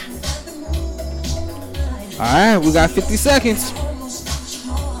Alright, we got 50 seconds.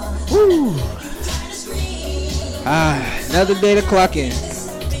 Woo. Another day to clock in.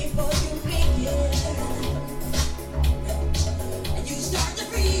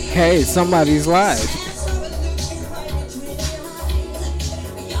 Hey, somebody's live.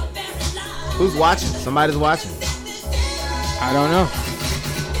 Who's watching? Somebody's watching. I don't know.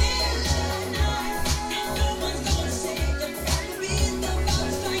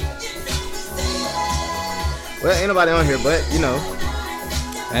 Well, ain't nobody on here, but you know,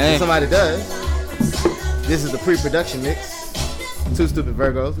 Hey. if somebody does. This is the pre-production mix. Two Stupid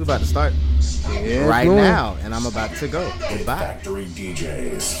Virgos. We're about to start right now, and I'm about to go. Goodbye. Factory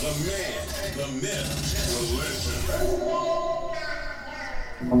DJs. The man, the myth,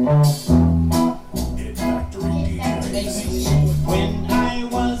 the legend. Hit Factory DJs. When I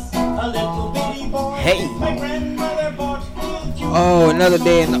was a little bitty boy, Hey. my grandmother bought me a cute Oh, another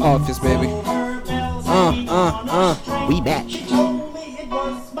day in the office, baby. her bells We back. She told me it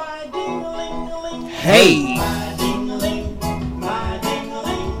was my ding-a-ling-a-ling. Hey. My ding-a-ling, my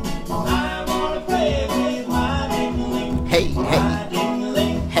ding-a-ling. I wanna play with my ding-a-ling. Hey, My hey,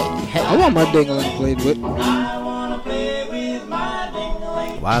 ding-a-ling, hey, I hey. want my ding-a-ling played with. I wanna play with my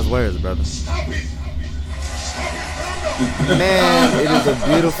ding-a-ling. Wise words, brother. Man, it is a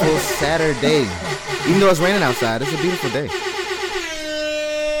beautiful Saturday. Even though it's raining outside, it's a beautiful day.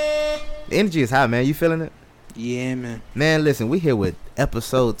 The energy is high, man. You feeling it? Yeah, man. Man, listen, we here with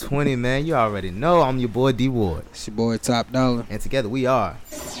episode 20, man. You already know I'm your boy D Ward. It's your boy Top Dollar. And together we are.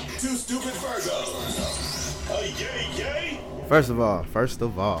 Two Stupid Virgos. Yay, yay. First of all,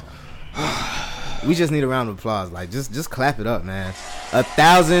 we just need a round of applause. Like, just clap it up, man.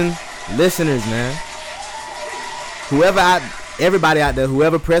 1,000 listeners, man. Everybody out there,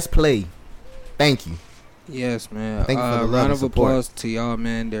 whoever pressed play, thank you. Yes, man. Thank you for the love round and of support. applause to y'all,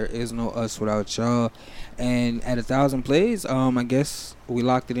 man. There is no us without y'all. And at 1,000 plays, I guess we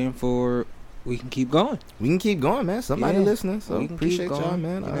locked it in for we can keep going. We can keep going, man. Somebody Yeah, listening, so we can appreciate keep y'all, going,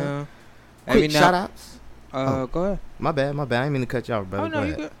 man. you know. Quick shout outs. Go ahead. My bad. I didn't mean to cut y'all, brother. Oh, no, Go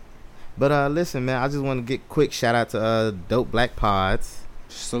you ahead. good. But listen, man, I just want to get quick shout out to Dope Black Pods,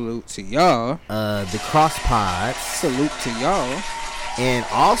 Salute to y'all. the Cross Pods, Salute to y'all. and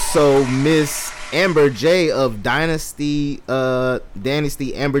also Miss Amber J of Dynasty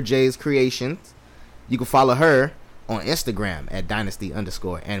Amber J's Creations. You can follow her on Instagram at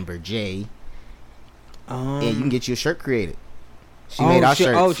Dynasty_Amber J, and you can get your shirt created. She made our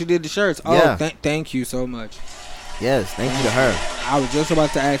shirts. Oh, she did the shirts. Yeah. Oh, thank you so much. Yes, thank you to her. I was just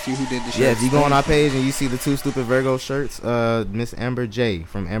about to ask you who did the shirts. Yeah, if you go on our page and you see the Two Stupid Virgo shirts, Miss Amber J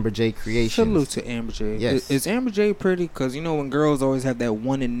from Amber J Creations. Salute to Amber J. Yes. Is Amber J pretty? Because, you know, when girls always have that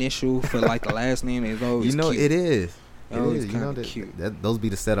one initial for, like, the last name, it's always You know, cute. it is. It Always is. You know kinda cute. those be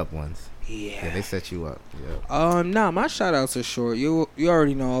the setup ones. Yeah. Yeah, they set you up. Yeah. Nah, my shout-outs are short. You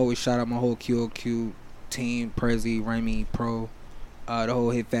already know I always shout out my whole QOQ team, Prezi, Remy, Pro, the whole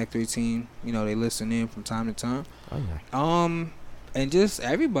Hit Factory team. You know, they listen in from time to time. Oh yeah. And just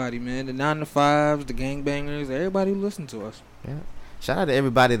everybody, man. The 9 to 5s, the gangbangers, everybody who listen to us. Yeah. Shout out to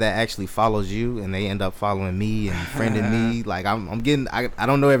everybody that actually follows you and they end up following me and friending me. Like I'm getting, I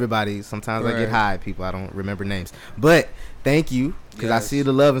don't know everybody. Sometimes I Right. get high at people. I don't remember names. But thank you because I Yes. see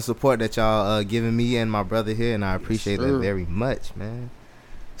the love and support that y'all giving me and my brother here, and I appreciate that sir. very much, man.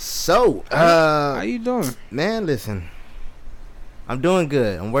 So, How you doing? man, listen, I'm doing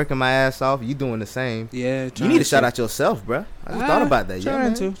good. I'm working my ass off. You doing the same. Yeah, You need to shout out yourself, bruh. I just thought about that. Yeah,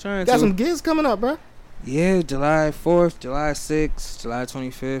 man. Trying Got to. some gigs coming up, bruh. Yeah, July 4th, July 6th, July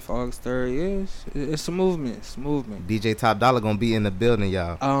 25th, August 3rd. Yeah, it's a movement. It's a movement. DJ Top Dollar gonna be in the building,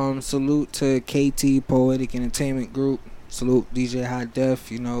 y'all. Salute to KT Poetic Entertainment Group. Salute DJ Hot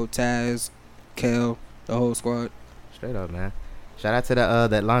Def, you know, Taz, Kel, the whole squad. Straight up, man. Shout out to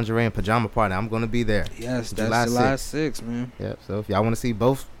that lingerie and pajama party. I'm gonna be there. Yes, that's July July 6th. 6th, man. Yep. So if y'all want to see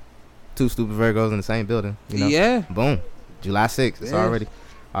both Two Stupid Virgos in the same building, you know, Yeah. boom, July 6th. It's Yeah. already.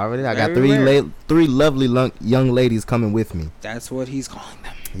 I got Everywhere. three lovely young ladies coming with me. That's what he's calling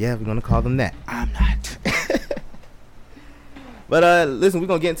them. Yeah, we're gonna call them that. I'm not. But listen, we're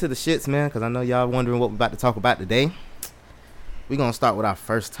gonna get into the shits, man, because I know y'all wondering what we're about to talk about today. We're gonna start with our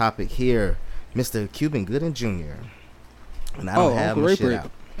first topic here, Mr. Cuban Gooding Jr. And I don't have Uncle my Rape shit Rape.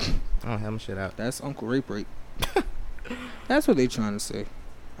 out. I don't have my shit out. That's Uncle Rape Rape. That's what they trying to say.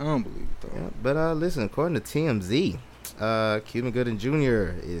 I don't believe it, though. Yeah, but listen, according to TMZ, Cuban Gooding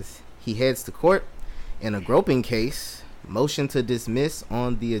Jr. he heads to court in a groping case, motion to dismiss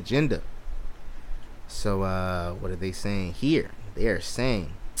on the agenda. So what are they saying here? They are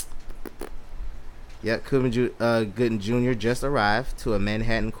saying Yep, Cuba Gooding Jr. just arrived to a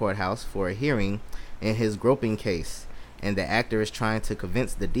Manhattan courthouse for a hearing in his groping case, and the actor is trying to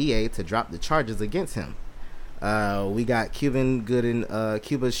convince the DA to drop the charges against him. We got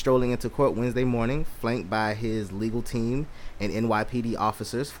Cuba strolling into court Wednesday morning, flanked by his legal team and NYPD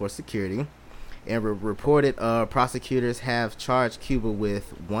officers for security. And reported prosecutors have charged Cuba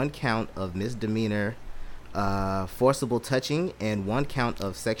with 1 count of misdemeanor forcible touching and 1 count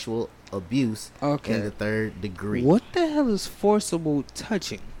of sexual abuse in the 3rd degree. What the hell is forcible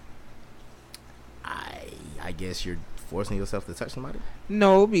touching? I guess you're forcing yourself to touch somebody?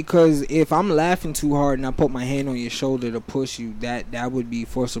 No, because if I'm laughing too hard and I put my hand on your shoulder to push you, that would be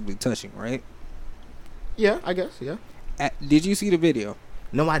forcibly touching, right? Yeah, I guess, yeah. Did you see the video?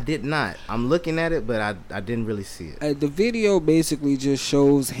 No, I did not. I'm looking at it, but I didn't really see it. The video basically just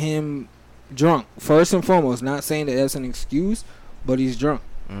shows him drunk. First and foremost, not saying that that's an excuse, but he's drunk.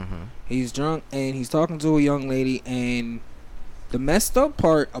 Mm-hmm. He's drunk and he's talking to a young lady, and the messed up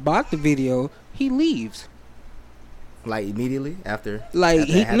part about the video, he leaves. Like immediately after? Like,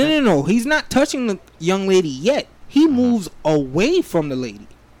 no. He's not touching the young lady yet. He moves away from the lady.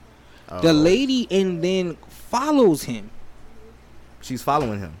 Oh. The lady and then follows him. She's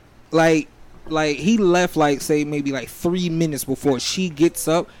following him. Like he left, like, say maybe like 3 minutes before she gets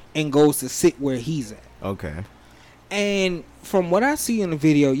up and goes to sit where he's at. Okay. And from what I see in the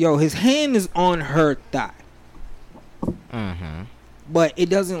video, his hand is on her thigh. Mm-hmm. But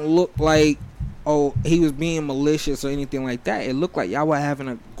it doesn't look like, he was being malicious or anything like that. It looked like y'all were having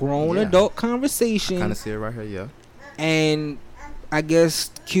a grown adult conversation. Kind of see it right here, yeah. And I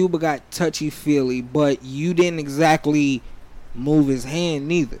guess Cuba got touchy-feely, but you didn't exactly move his hand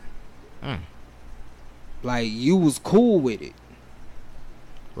neither. Like, you was cool with it.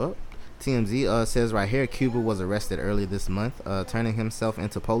 Well, TMZ says right here, Cuba was arrested early this month, turning himself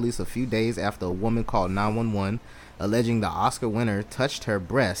into police a few days after a woman called 911, alleging the Oscar winner touched her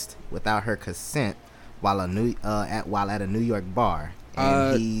breast without her consent while at a New York bar,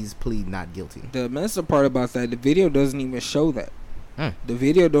 and he's plead not guilty. The messed up part about that, the video doesn't even show that. The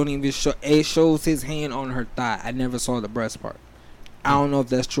video don't even show. It shows his hand on her thigh. I never saw the breast part. I don't know if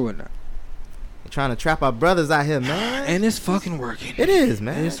that's true or not. You're trying to trap our brothers out here, man. And it's fucking working. It is,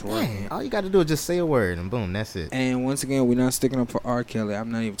 man. It's working. All you got to do is just say a word, and boom, that's it. And once again, we're not sticking up for R. Kelly.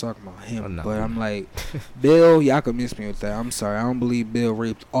 I'm not even talking about him. Oh, no. But I'm like, Bill, y'all could miss me with that. I'm sorry. I don't believe Bill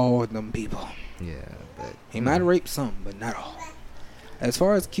raped all of them people. Yeah, but He might have raped some, but not all. As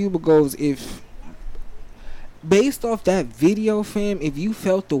far as Cuba goes, if based off that video, fam, if you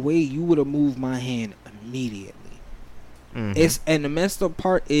felt the way, you would have moved my hand immediately. And the messed up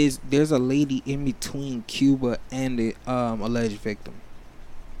part is there's a lady in between Cuba and the alleged victim.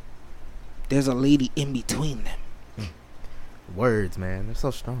 There's a lady in between them. Words, man, they're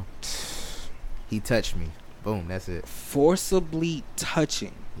so strong. He touched me. Boom, that's it. Forcibly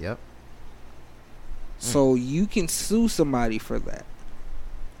touching. Yep. So you can sue somebody for that.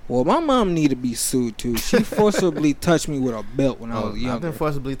 Well, my mom need to be sued too. She forcibly touched me with a belt when I was younger. I've been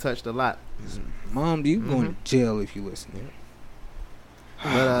forcibly touched a lot. Mom, you going to jail if you listen.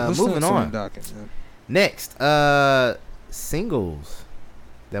 But moving on. Next, singles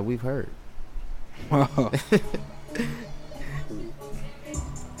that we've heard.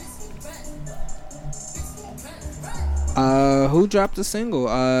 Who dropped a single?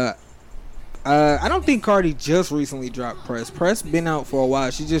 I don't think Cardi just recently dropped Press. Press been out for a while.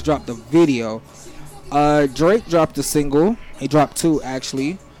 She just dropped a video. Drake dropped a single. He dropped 2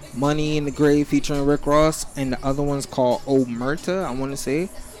 actually. Money in the Grave featuring Rick Ross, and the other one's called Omerta, I want to say.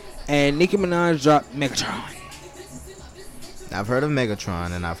 And Nicki Minaj dropped Megatron. I've heard of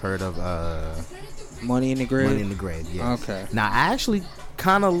Megatron, and I've heard of Money in the Grave. Money in the Grave, yes. Okay. Now I actually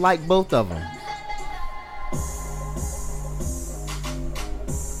kind of like both of them.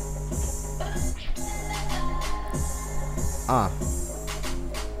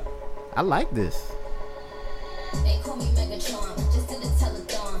 I like this.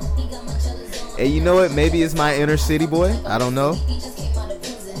 Hey, you know what? Maybe it's my inner city boy. I don't know.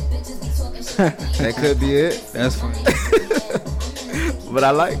 That could be it. That's funny. But I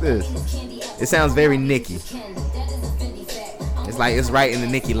like this. It sounds very Nicki. It's like it's right in the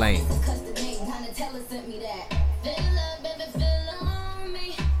Nicki lane.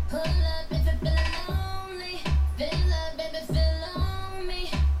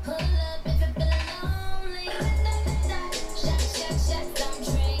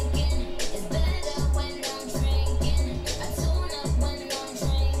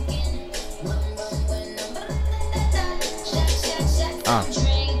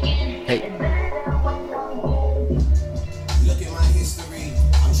 Hey. Look at my history.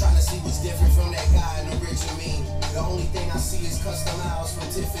 I'm trying to see what's different from that guy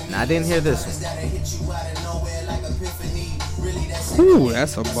Now, I didn't hear this one. Ooh,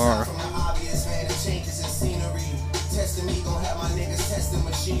 that's a bar. Testing me, gon' have my niggas testing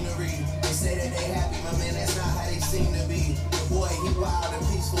machinery. They say that they happy, my man, that's not how they seem to be. The boy, he wild and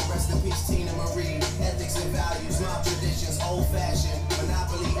peaceful, rest in peace, Tina Marie. Ethics and values, mob traditions, old fashioned.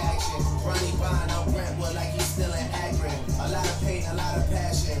 Monopoly action, Ronnie Bond on Brentwood like he's still in Akron. A lot of pain, a lot of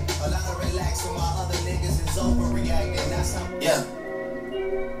passion, a lot of relaxing while other niggas is overreacting. That's how,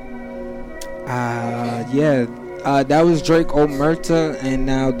 That was Drake Omerta, and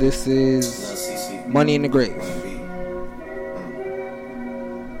now this is Money in the Grave.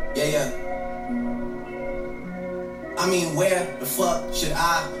 I mean, where the fuck should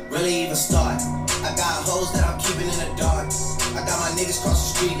I really even start? I got hoes that I'm keeping in the dark. I got my niggas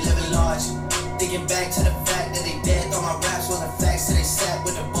cross the street living large. Thinking back to the fact that they dead, thought my raps wasn't facts, so they sat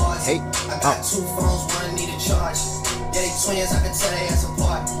with the bars. Hey. I got 2 phones, one need a charge. Yeah, they twins, I can tell they ass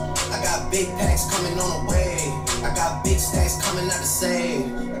apart. I got big packs coming on the way. I got big stacks coming out to save.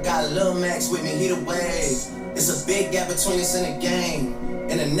 I got Lil Max with me, he the wave. It's a big gap between us in the game.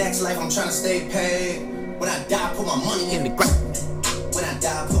 In the next life, I'm trying to stay paid. When I die, put my money in the grave. When I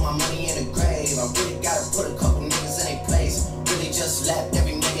die, put my money in the grave. I really gotta put a couple niggas in their place. Really just lapped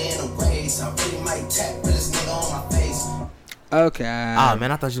every nigga in a race. I really might tap realest nigga on my face. Okay. Ah,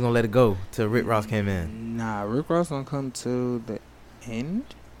 man, I thought you was gonna let it go till Rick Ross came in. Nah, Rick Ross gonna come to the end?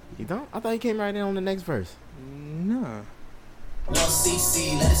 You don't? I thought he came right in on the next verse. Nah. No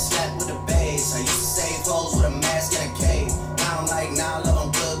CC, let it slap with the bass. I used to save hoes with a mask and a cave. Now I'm like, nah, love,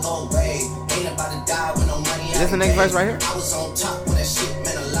 I'm good, go away. Ain't about to die with no money. Is this the next verse right here? I was on top when that shit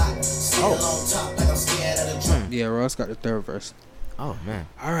meant a lot. Still on top like I'm scared of the drum. Yeah, Ross got the third verse. Oh, man.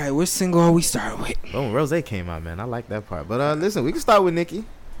 All right, which single are we starting with? Oh, Rose came out, man. I like that part. But listen, we can start with Nicki.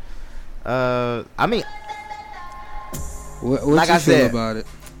 I mean, What Like you I feel said, about it?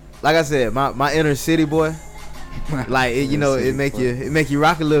 like I said, my inner city boy, like it, you know, it make you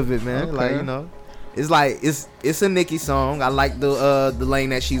rock a little bit, man. Okay. Like, you know, it's like it's a Nicki song. I like the lane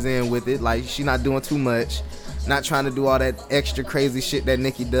that she's in with it. Like, she not doing too much, not trying to do all that extra crazy shit that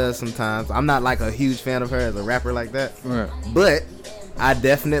Nicki does sometimes. I'm not like a huge fan of her as a rapper like that, Right. but I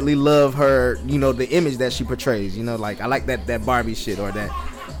definitely love her. You know, the image that she portrays. You know, like I like that Barbie shit or that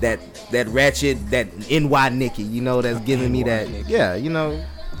ratchet, that NY Nicki. You know, that's giving me that. Nicki. Yeah, you know.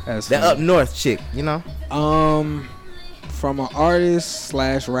 That's That funny. up north chick, you know? From an artist /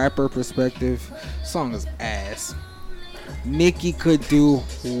 rapper perspective, song is ass. Nicki could do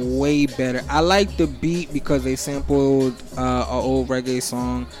way better. I like the beat because they sampled an old reggae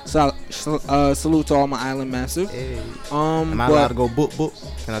song. So, salute to all my island massive. Hey. Am I allowed to go boop boop?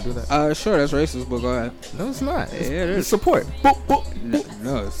 Can I do that? Sure, that's racist, but go ahead. No, it's not. It's, Yeah, it is. it's support. Boop boop.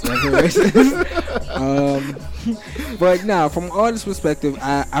 No, it's not racist. But nah, from an artist perspective,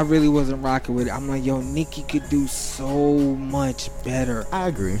 I really wasn't rocking with it. I'm like, yo, Nicki could do so much better. I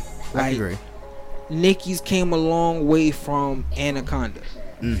agree. I Like, agree. Nicki's came a long way from Anaconda.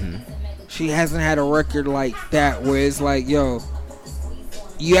 Mm-hmm. She hasn't had a record like that where it's like, yo,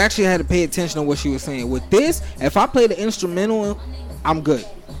 you actually had to pay attention to what she was saying. With this, if I play the instrumental, I'm good.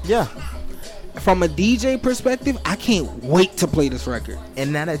 Yeah. From a DJ perspective, I can't wait to play this record.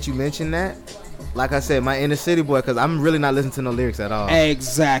 And now that you mention that, like I said, my inner city boy, because I'm really not listening to no lyrics at all.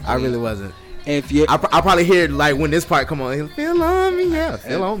 Exactly. I really wasn't. If you, I'll probably hear it like when this part come on. He'll feel on me, yeah.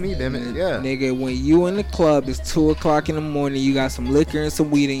 Feel on me, damn it, yeah. nigga, when you in the club, it's 2:00 in the morning. You got some liquor and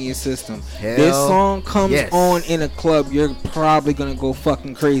some weed in your system. Hell This song comes yes. on in a club, you're probably gonna go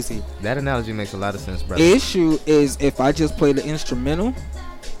fucking crazy. That analogy makes a lot of sense, brother. Issue is if I just play the instrumental,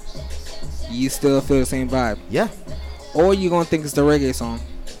 you still feel the same vibe, Yeah. or you gonna think it's the reggae song.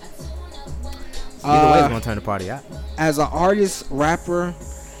 Either way, it's gonna turn the party out. As an artist, rapper,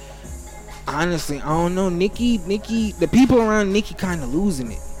 honestly, I don't know. Nicki, the people around Nicki kind of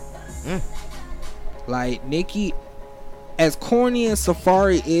losing it. Like, Nicki, as corny as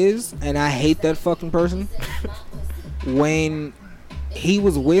Safari is, and I hate that fucking person, when he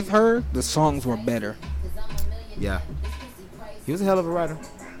was with her, the songs were better. Yeah. He was a hell of a writer.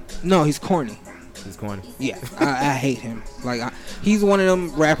 No, he's corny. He's corny. Yeah, I hate him. Like, he's one of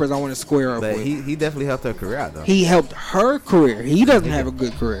them rappers I want to square up But with. he definitely helped her career out, though. He helped her career. He doesn't have a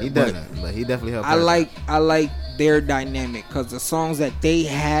good career. He but doesn't, but he definitely helped I her. like their dynamic because the songs that they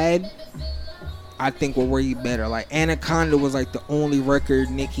had, I think, were way better. Like Anaconda was like the only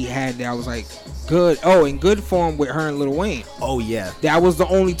record Nicki had that I was like good. Oh, in good form with her and Lil Wayne. Oh, yeah. That was the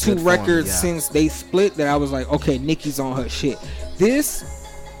only two Good form, records yeah. since they split that I was like, okay, Nicki's on her shit. This,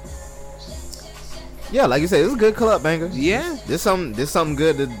 Yeah, like you said, it's a good club banger. yeah. This something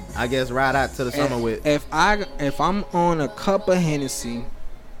good to, I guess, ride out to the summer with. If I'm on a cup of Hennessy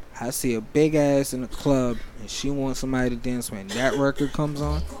I see a big ass in the club and she wants somebody to dance when that record comes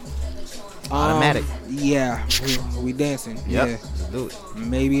on. Automatic. Yeah, we dancing. Yep. Yeah, Let's do it.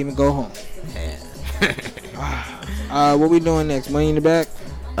 maybe even go home. Yeah. What we doing next? Money in the Back?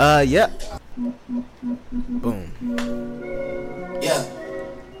 Yep. Boom. Yeah.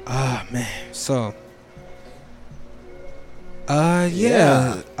 Man. So.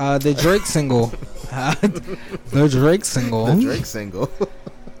 Yeah. The Drake single. The Drake single. The Drake single.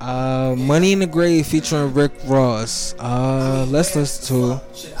 Money in the Grave featuring Rick Ross. Let's listen to.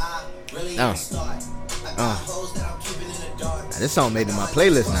 Should I really Oh. even start? I got hoes that I'm keeping in the dark. Now, this song made it in my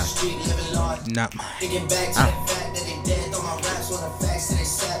playlist now. Street living large. Not mine. Thinking back to the fact that they dead on my raps on the facts that they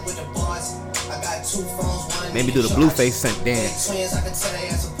sat with the bars. I got 2 phones, one Made me do the Blueface scent dance. twins, I can tell they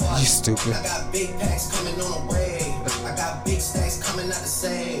ass apart. You stupid. I got big packs coming on the way. I got big stacks coming out the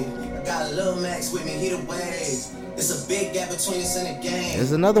same. I got Lil Max with me, he the way. It's a big gap between us and the game.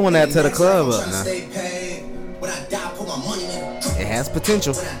 There's another one that to the club up now. Stay paid. When I die, put my money in. It has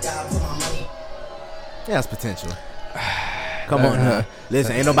potential. When I die, put my money. It has potential. Come on now.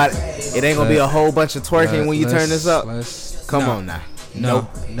 Listen, ain't nobody. It ain't gonna be a whole bunch of twerking when you turn this up. Come on now.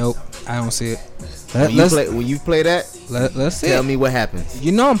 Nope. I don't see it. When you play that, Let's see. tell it. me what happens.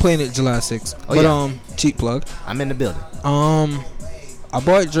 You know I'm playing it July 6th. Oh, But yeah. cheap plug. I'm in the building. I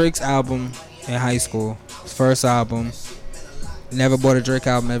bought Drake's album in high school. His first album. Never bought a Drake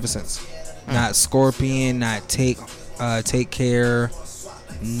album ever since. Not Scorpion, not Take Care,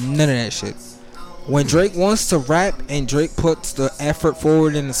 none of that shit. When Drake wants to rap and Drake puts the effort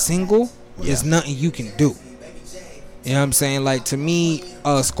forward in a single, there's nothing you can do. You know what I'm saying? Like, to me,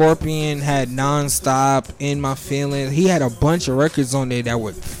 Scorpion had Non-Stop, In My Feelings. He had a bunch of records on there that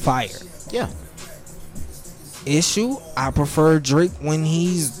were fire. Yeah. Issue, I prefer Drake when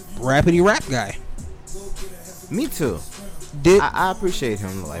he's rapidy rap guy. Me too. I appreciate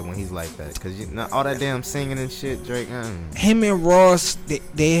him like when he's like that, cause you know all that damn singing and shit, Drake. Him and Ross,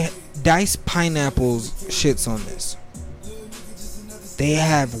 they Dice Pineapple's shits on this. They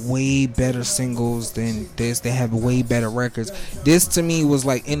have way better singles than this. They have way better records. This to me was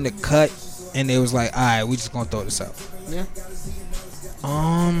like in the cut, and they was like, all right, we just gonna throw this out. Yeah.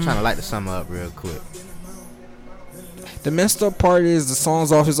 Trying to light the summer up real quick. The messed up part is the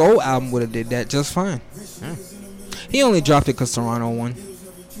songs off his old album would have did that just fine. He only dropped it because Toronto won.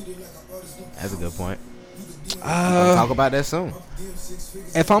 That's a good point. I'll talk about that soon.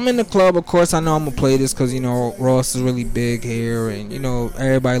 If I'm in the club, of course, I know I'm gonna play this because, you know, Ross is really big here, and, you know,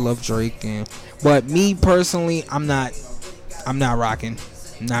 everybody loves Drake. But me personally, I'm not rocking.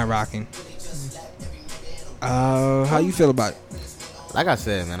 I'm not rocking. How you feel about it? Like I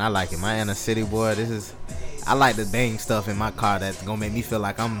said, man, I like it. My inner city boy. I like the bang stuff in my car that's gonna make me feel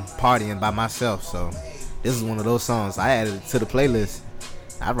like I'm partying by myself. So this is one of those songs I added it to the playlist.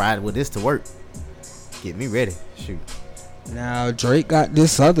 I ride with this to work. Get me ready. Shoot. Now Drake got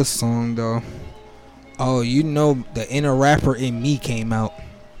this other song though. Oh, you know, the inner rapper in me came out.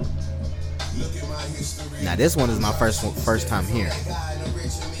 Now this one is my first time hearing.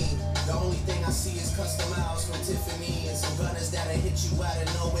 The only thing I see is custom house from Tiffany and some gunners that'll hit you out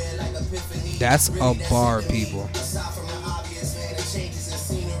of nowhere like epiphany. That's a bar, people. Aside from the obvious, man, the changes in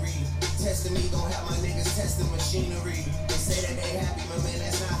scenery. Testing me, gon' have my niggas testing machinery. They say that they happy, but man,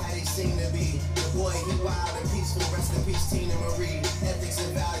 that's not how they seem to be. The boy, he wild and peaceful, rest in peace, Tina Marie. Ethics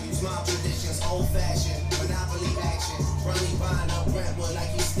and values, mob traditions, old fashioned, monopoly action. Ronnie buying up Brentwood like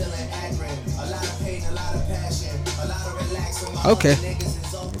he's still in Akron. A lot of pain, a lot of passion, a lot of relaxing. Okay.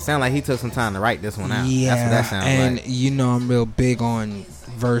 It sounds like he took some time to write this one out. Yeah, That's what that sounds and like. you know I'm real big on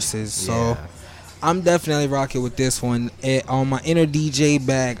verses, so Yeah. I'm definitely rocking with this one. On my inner DJ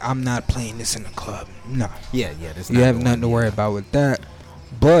bag, I'm not playing this in the club. No, Yeah. This you not have the nothing to one. worry about with that.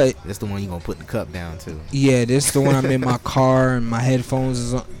 But This the one you gonna put the cup down to. yeah, this is the one I'm in my car and my headphones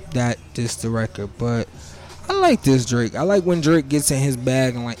is on. This the record, but I like this Drake. I like when Drake gets in his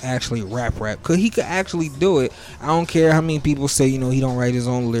bag and like actually rap, cause he could actually do it. I don't care how many people say, you know, he don't write his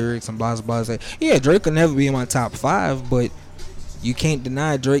own lyrics and blah blah blah. Yeah, Drake could never be in my top 5, but you can't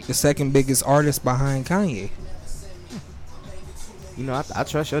deny Drake the second biggest artist behind Kanye. You know, I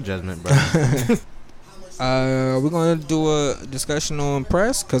trust your judgment, bro. We're gonna do a discussion on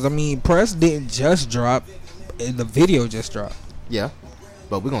Press, cause I mean Press didn't just drop, the video just dropped. Yeah,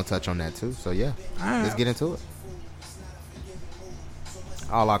 but we're gonna touch on that too. So yeah, Alright. let's get into it.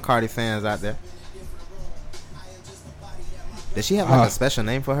 All our Cardi fans out there. Does she have like a special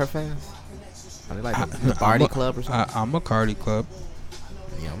name for her fans? Are they like the Barty Club or something? I'm a Cardi Club.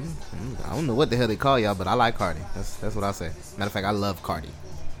 Yeah, I don't know what the hell they call y'all, but I like Cardi. That's what I say. Matter of fact, I love Cardi.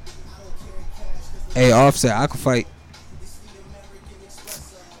 Hey, Offset, I could fight.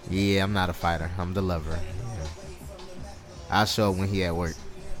 Yeah, I'm not a fighter. I'm the lover. Yeah. I'll show up when he at work.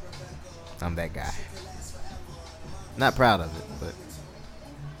 I'm that guy. Not proud of it, but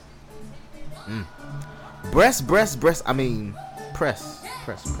breast. I mean, press.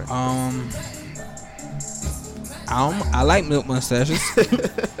 I like milk mustaches.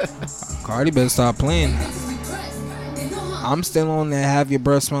 Cardi better stop playing. I'm still on that have your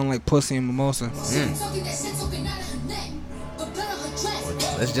breath smell like pussy and mimosa.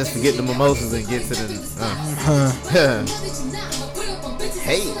 Let's just forget the mimosas and get to the.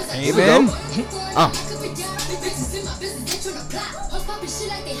 Hey, here we man. go.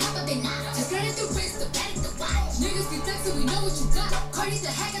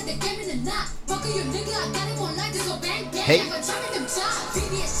 Hey.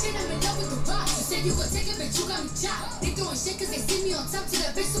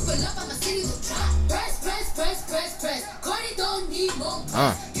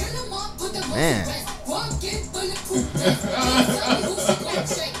 Man.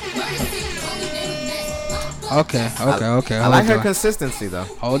 Okay. I like her consistency though.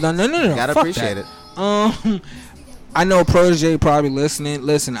 Hold on, no. Gotta Fuck appreciate that. it. I know Protege probably listening.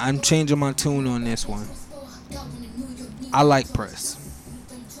 Listen, I'm changing my tune on this one. I like press.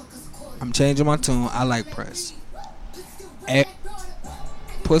 I'm changing my tune. I like press.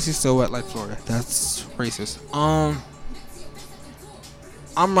 Pussy still wet like Florida. That's racist.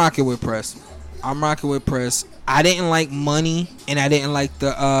 I'm rocking with press. I didn't like Money, and I didn't like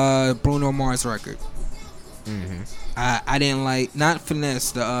the Bruno Mars record. Mm-hmm. I didn't like, not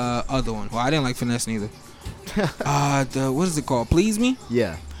Finesse, the other one. Well, I didn't like Finesse neither. What is it called? Please Me?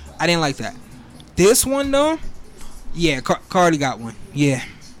 Yeah. I didn't like that. This one though, yeah, Cardi got one. Yeah,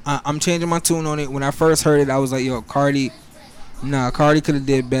 I'm changing my tune on it. When I first heard it, I was like, yo, Cardi could have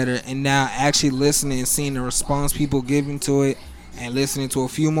did better. And now actually listening and seeing the response people giving to it and listening to a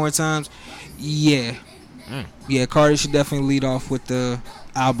few more times, yeah, Cardi should definitely lead off with the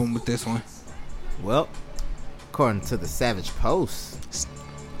album with this one. Well, according to the Savage Post,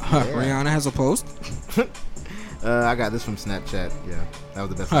 Rihanna has a post. I got this from Snapchat. Yeah, that was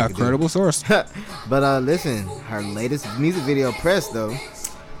the best. I could Credible source. But listen, her latest music video press though,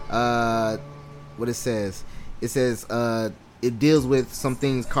 what it says, it deals with some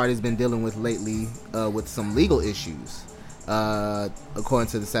things Cardi's been dealing with lately, with some legal issues. According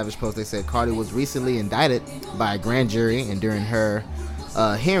to the Savage Post, they said Cardi was recently indicted by a grand jury, and during her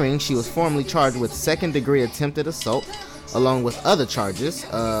hearing, she was formally charged with second-degree attempted assault, along with other charges.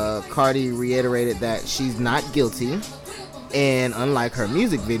 Cardi reiterated that she's not guilty, and unlike her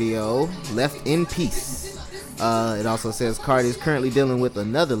music video, left in peace. It also says Cardi is currently dealing with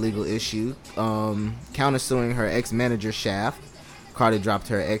another legal issue, countersuing her ex-manager Shaft. Cardi dropped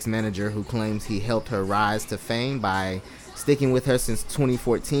her ex-manager, who claims he helped her rise to fame by sticking with her since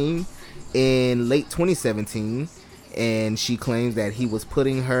 2014. In late 2017, and she claims that he was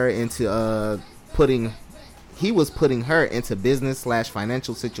putting her into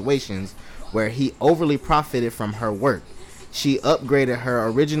business/financial situations where he overly profited from her work. She upgraded her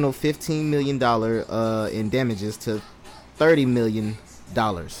original $15 million in damages to $30 million.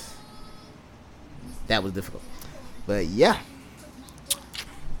 That was difficult, but yeah.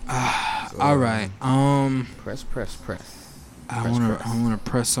 All right. Press. I wanna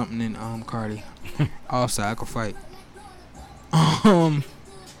press something in Cardi. Offside, I could fight.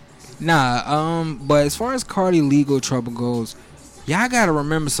 But as far as Cardi legal trouble goes, y'all gotta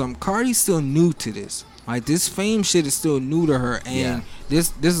remember something. Cardi's still new to this. Like, this fame shit is still new to her, and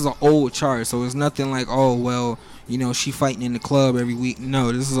this is an old charge, so it's nothing like, oh well, you know, she fighting in the club every week.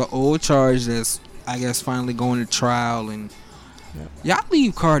 No, this is an old charge that's, I guess, finally going to trial, and y'all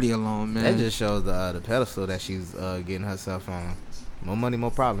leave Cardi alone, man. That just shows the pedestal that she's getting herself on. More money,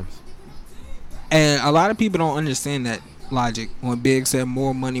 more problems. And a lot of people don't understand that logic. When Big said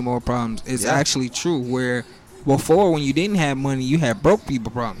more money, more problems, it's actually true. Where before, when you didn't have money, you had broke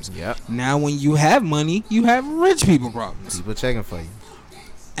people problems. Yep. Now when you have money, you have rich people problems. People checking for you.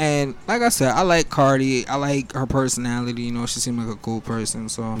 And like I said, I like Cardi. I like her personality. You know, she seems like a cool person.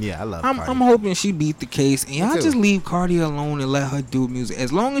 So yeah, I love Cardi. I'm hoping she beat the case. And y'all just leave Cardi alone and let her do music.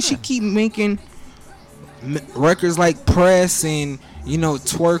 As long as she keep making records like Press and, you know,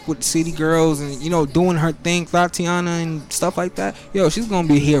 Twerk with City Girls and, you know, doing her thing, Tatiana and stuff like that. Yo, she's gonna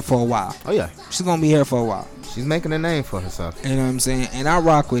be here for a while. Oh yeah, she's gonna be here for a while. She's making a name for herself. You know what I'm saying? And I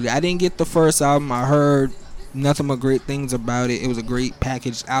rock with it. I didn't get the first album. I heard nothing but great things about it. It was a great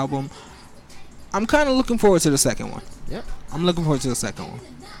packaged album. I'm kind of looking forward to the second one. Yep. I'm looking forward to the second one.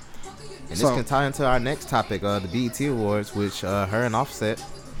 And this can tie into our next topic, the BET Awards, which her and Offset,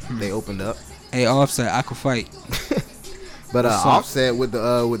 they opened up. Hey, Offset, I could fight. But What's up? Offset with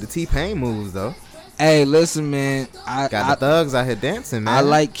the T-Pain moves though. Hey, listen, man. Got the thugs out here dancing, man. I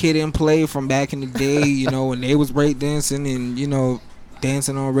like Kid and Play from back in the day, you know, when they was breakdancing and, you know,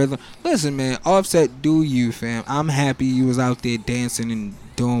 dancing on rhythm. Listen, man, Offset, do you, fam. I'm happy you was out there dancing and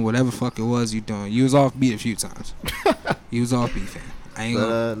doing whatever fuck it was you doing. You was off beat a few times. You was off beat, fam. I ain't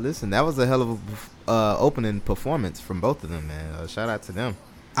gonna... listen, that was a hell of a opening performance from both of them, man. Shout out to them.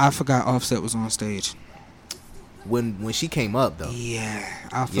 I forgot Offset was on stage. When she came up though, Yeah,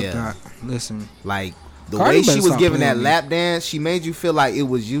 I forgot. Yeah. Listen, like the Cardi way she better was stop giving playing that with me. lap dance, she made you feel like it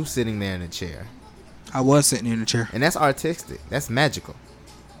was you sitting there in the chair, I was sitting in the chair. and that's artistic. That's magical.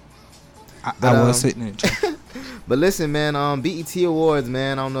 I But, was sitting in the chair. But listen, man, BET Awards,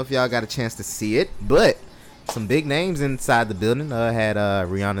 man. I don't know if y'all got a chance to see it, but some big names inside the building. Had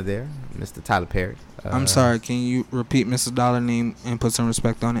Rihanna there, Mr. Tyler Perry. I'm sorry, can you repeat Mrs. Dollar name and put some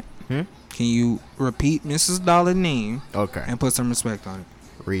respect on it? Can you repeat Mrs. Dollar name Okay. and put some respect on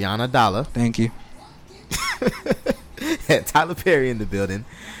it? Rihanna Dollar. Thank you. Had Tyler Perry in the building.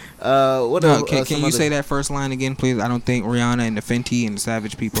 What No, else? can Some you other- say that first line again, please? I don't think Rihanna and the Fenty and the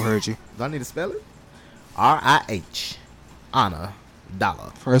Savage people heard you. Do I need to spell it? RIH. Anna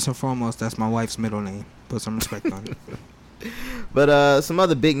Dollar. First and foremost, that's my wife's middle name. Put some respect on it. But some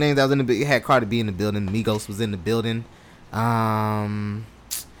other big names that was in the big had Cardi B in the building. Migos was in the building.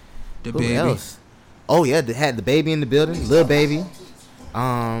 The Who baby. else? Oh yeah, they had the baby in the building. Lil Baby.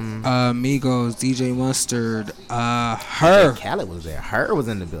 Migos, DJ Mustard, her, Khaled was there. Her was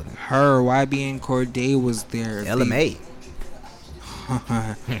in the building. YBN Cordae was there. LMA.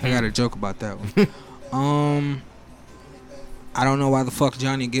 I got a joke about that one. I don't know why the fuck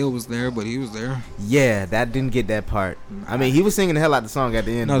Johnny Gill was there, but he was there. Yeah, that didn't get that part. I mean, he was singing the hell out the song at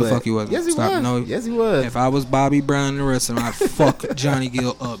the end. No, the but- fuck he wasn't. Yes, he Stop. was. No. Yes, he was. If I was Bobby Brown and the rest of them, I'd fuck Johnny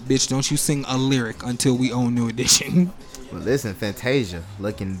Gill up. Bitch, don't you sing a lyric until we own New Edition. Well, listen, Fantasia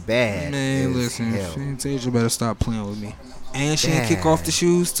looking bad. Man, as listen, hell. Fantasia better stop playing with me. And she didn't kick off the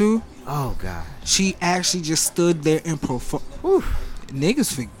shoes, too. Oh God. She actually just stood there and performed.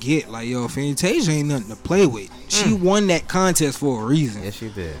 Niggas forget, like, yo, Fantasia ain't nothing to play with. She won that contest for a reason. Yes, she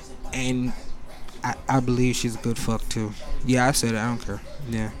did. And I believe she's a good fuck, too. Yeah, I said it. I don't care.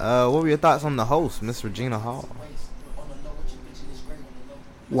 Yeah. What were your thoughts on the host, Miss Regina Hall?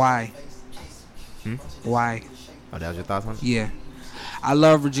 Why? Why? Oh, that was your thoughts on it? Yeah. I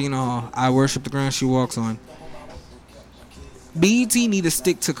love Regina Hall. I worship the ground she walks on. BET need to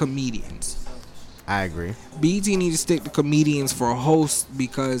stick to comedians. I agree. BET need to stick to comedians for a host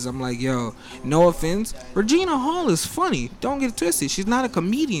because I'm like, yo, no offense, Regina Hall is funny. Don't get it twisted. She's not a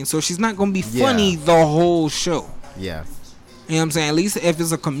comedian, so she's not gonna be funny the whole show. Yeah. You know what I'm saying? At least if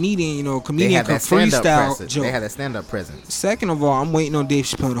it's a comedian, you know, a They comedian had can that stand-up freestyle presence. joke. They had that stand-up presence. Second of all, I'm waiting on Dave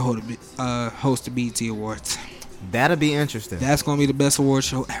Chappelle to host the BET Awards. That'll be interesting. That's gonna be the best award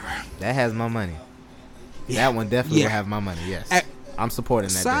show ever. That has my money. Yeah. That one definitely Yeah. will have my money. Yes. At- I'm supporting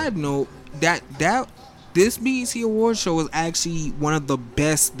that. Side note, that this BET Award show is actually one of the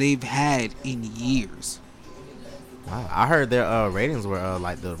best they've had in years. Wow. I heard their ratings were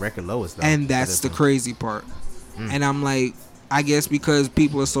like the record lowest. Though, And for that's this the one. crazy part. And I'm like, I guess because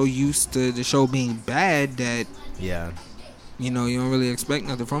people are so used to the show being bad that, Yeah. you know, you don't really expect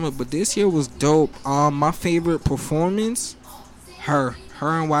nothing from it. But this year was dope. My favorite performance, her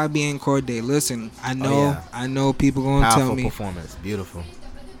and YBN Cordae. Listen, I know people gonna Powerful tell me performance. Beautiful.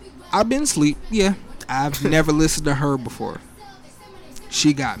 I've been asleep. Yeah, I've never listened to her before.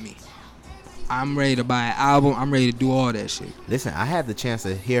 She got me. I'm ready to buy an album. I'm ready to do all that shit. Listen, I had the chance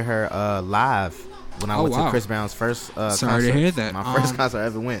to hear her live when I went to Chris Brown's first concert. Sorry to hear that. My first concert I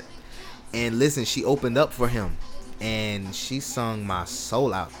ever went. And listen, she opened up for him, and she sung my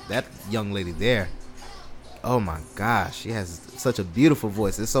soul out. That young lady there. Oh my gosh, she has such a beautiful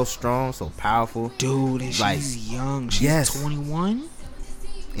voice. It's so strong, so powerful. Dude, and Like, she's young. She's yes. 21.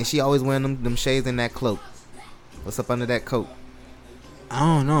 And she always wearing them shades in that cloak. What's up under that coat? I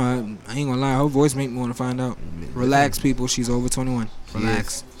don't know. I ain't gonna lie. Her voice make me want to find out. Relax, people. She's over 21.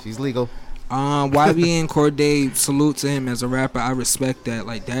 Relax. She's legal. YBN Cordae, salute to him as a rapper. I respect that.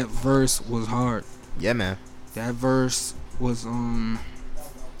 Like, that verse was hard. Yeah, man. That verse was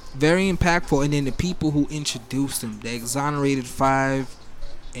very impactful. And then the people who introduced him, the Exonerated Five,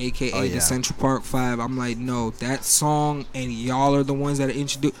 aka the Central Park Five. I'm like, no, that song and y'all are the ones that are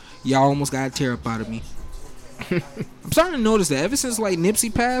introduced. Y'all almost got a tear up out of me. I'm starting to notice that ever since like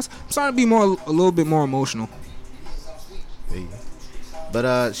Nipsey passed, I'm starting to be a little bit more emotional. There you go.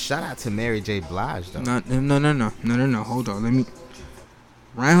 But shout out to Mary J. Blige though. No. Hold on. Let me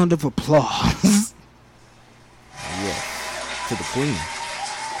round of applause. Yeah, to the queen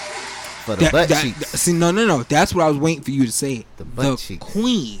for the butt that, cheeks. see, no. That's what I was waiting for you to say. The butt cheeks.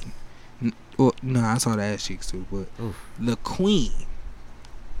 Queen. Well, no, I saw the ass cheeks too, but Oof. the queen.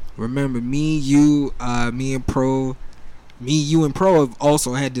 Remember, me, you, and Pro have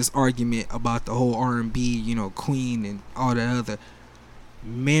also had this argument about the whole R&B, Queen and all that other.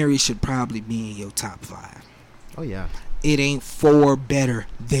 Mary should probably be in your top 5. Oh yeah. It ain't 4 better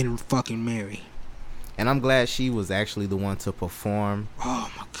than fucking Mary. And I'm glad she was actually the one to perform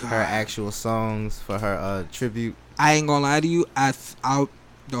Oh my god. her actual songs for her tribute. I ain't gonna lie to you.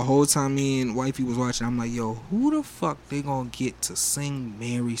 The whole time me and wifey was watching, I'm like, yo, who the fuck they gonna get to sing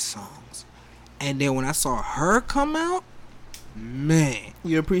Mary songs? And then when I saw her come out, man,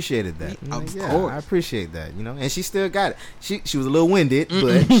 You appreciated that. Yeah, Like, of yeah, course. I appreciate that, And she still got it. She was a little winded,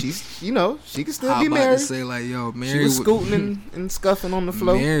 but she's she can still I be about Mary. to say like, yo, Mary She was scooting and scuffing on the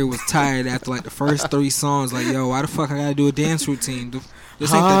floor. Mary was tired after like the first 3 songs. Like, yo, why the fuck I gotta do a dance routine?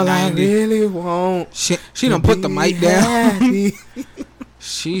 This ain't All the I 90s. really want. She done put the mic down.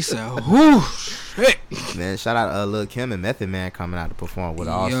 She said, whoo, shit. Man, shout out Lil Kim and Method Man coming out to perform with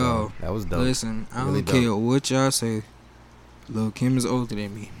her also. Yo, That was dope. Listen, I Really don't care what y'all say. Lil Kim is older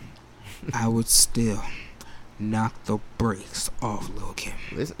than me. I would still knock the brakes off Lil Kim.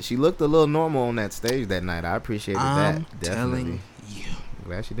 Listen, she looked a little normal on that stage that night. I appreciated I'm that. Definitely. telling you,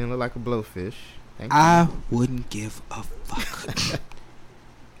 Glad she didn't look like a blowfish. Thank I wouldn't give a fuck.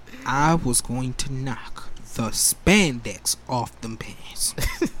 I was going to knock the spandex off them pants.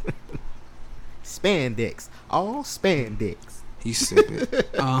 you. Spandex. All spandex. He's stupid.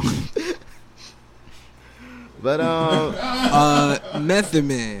 But Method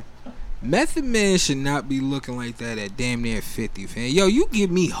Man. Method Man should not be looking like that at damn near 50, fam. Yo, you give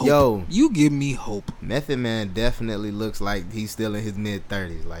me hope. Yo. You give me hope. Method Man definitely looks like he's still in his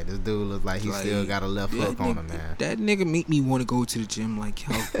mid-30s. Like, this dude looks like he still got a left hook on him, man. That nigga make me want to go to the gym like,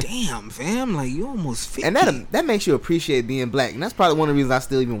 yo, damn, fam. Like, you almost 50. And that makes you appreciate being black. And that's probably one of the reasons I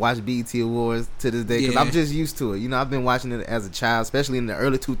still even watch BET Awards to this day. Because Yeah. I'm just used to it. I've been watching it as a child, especially in the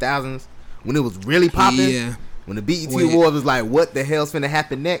early 2000s when it was really popping. Yeah. When the BET Wait. Awards was like, what the hell's finna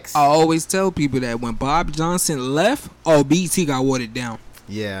happen next? I always tell people that when Bob Johnson left, BET got watered down.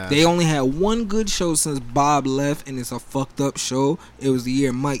 Yeah. They only had one good show since Bob left, and it's a fucked up show. It was the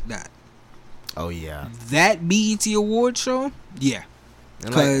year Mike died. Oh, yeah. That BET Award show, yeah.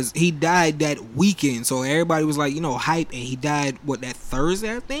 And like, Because he died that weekend, so everybody was like, hype, and he died, that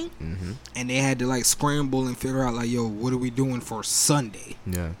Thursday, I think? mhm. And they had to, scramble and figure out, yo, what are we doing for Sunday?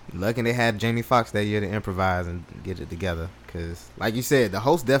 Yeah. Lucky they had Jamie Foxx that year to improvise and get it together. Because, like you said, the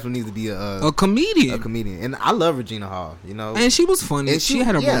host definitely needs to be A comedian. a comedian. And I love Regina Hall, And she was funny. And she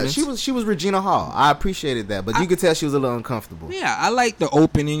had her moments. she was Regina Hall. I appreciated that, but you could tell she was a little uncomfortable. Yeah, I like the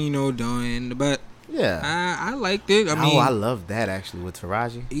opening, doing, but Yeah. I liked it. I mean, I love that actually with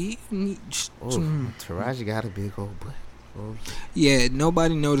Taraji. Oh, mm. Taraji got a big old butt. Oh. Yeah,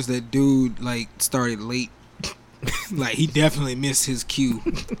 nobody noticed that dude started late. He definitely missed his cue.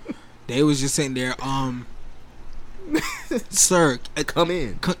 They was just sitting there, sir, Come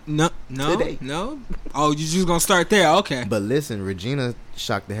in. no, Today. no. Oh, you just gonna start there? Okay. But listen, Regina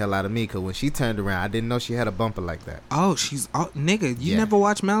shocked the hell out of me because when she turned around, I didn't know she had a bumper like that. Oh, she's nigga. You Yeah. never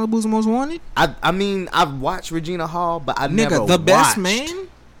watched Malibu's Most Wanted? I mean, I've watched Regina Hall, but I never Nigga, the best watched- man.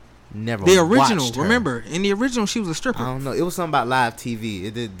 Never The original. watched her. Remember, in the original, she was a stripper. I don't know. It was something about live TV.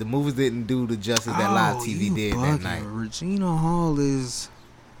 The movies didn't do the justice that live TV you did that bugging. night. Regina Hall is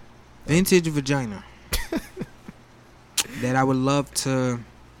vintage vagina that I would love to.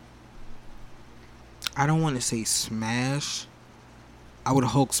 I don't want to say smash. I would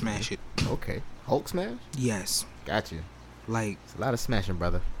Hulk smash it. Okay. Hulk smash? Yes, Got you. it's a lot of smashing,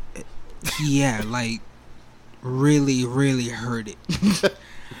 brother. yeah, really, really hurt it.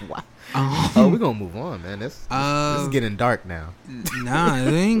 Wow. Um, We're gonna move on, man. This is getting dark now. Nah,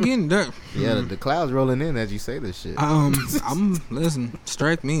 it ain't getting dark. Yeah, the clouds rolling in as you say this shit. Listen,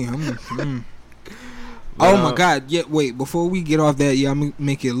 strike me. Oh my God! Yeah, wait. Before we get off that, I'm gonna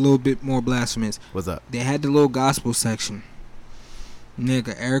make it a little bit more blasphemous. What's up? They had the little gospel section.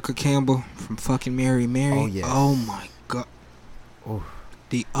 Nigga, Erica Campbell from fucking Mary. Oh, yes. Oh my God. Oof.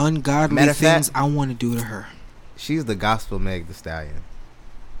 The ungodly Matter of things fact- I want to do to her. She's the gospel Meg Thee Stallion.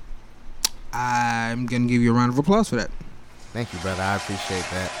 I'm gonna give you a round of applause for that. Thank you, brother. I appreciate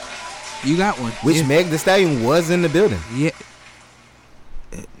that. You got one. Which yeah. Meg Thee Stallion was in the building. Yeah.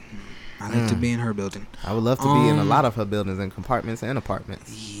 I like to be in her building. I would love to be in a lot of her buildings and compartments and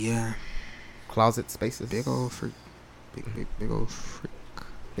apartments. Yeah. Closet spaces. Big old freak. Big old freak.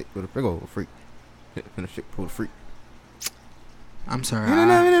 Hit with a big old freak. Hit with a shit with a freak. I'm sorry.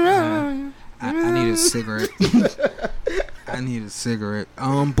 I need a cigarette. I need a cigarette.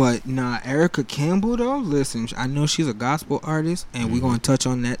 But nah, Erica Campbell though. Listen, I know she's a gospel artist, and we're gonna touch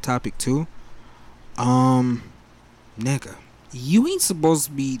on that topic too. Nigga, you ain't supposed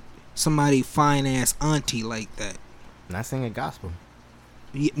to be somebody fine ass auntie like that. Not singing gospel.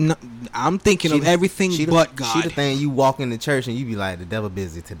 No, I'm thinking of everything but God. She the thing you walk into church and you be like, the devil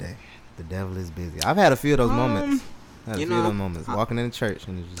busy today. The devil is busy. I've had a few of those moments. Walking into church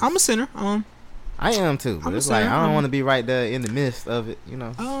and it's just, I'm a sinner. I am too. But it's like I don't want to be right there in the midst of it. You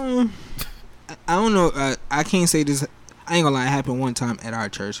know. I don't know. I can't say this. I ain't gonna lie. It happened one time at our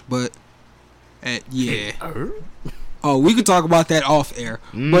church, but yeah. Oh, we could talk about that off air.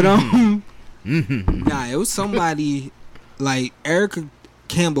 But nah, it was somebody like Erica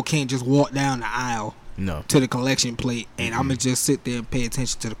Campbell can't just walk down the aisle to the collection plate and I'm gonna just sit there and pay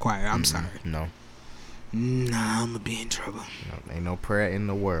attention to the choir. I'm sorry. No. Nah, I'm gonna be in trouble. No, ain't no prayer in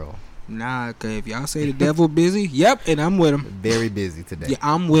the world. Nah, cause if y'all say the devil busy, yep, and I'm with him. Very busy today. Yeah,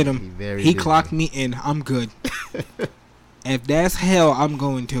 I'm with him. He busy. clocked me in. I'm good. If that's hell, I'm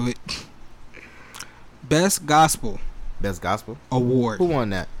going to it. Best Gospel Award. Who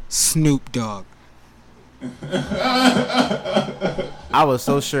won that? Snoop Dogg. I was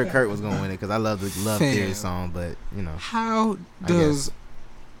so sure Kurt was gonna win it because I love the Love Theory song, but you know. How does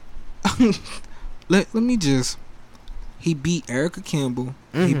let me just. He beat Erica Campbell.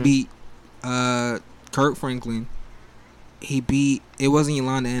 He beat Kurt Franklin. He beat. It wasn't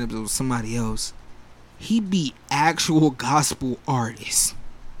Yolanda Adams. It was somebody else. He beat actual gospel artists.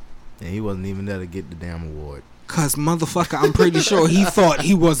 And he wasn't even there to get the damn award. Cause motherfucker, I'm pretty sure he thought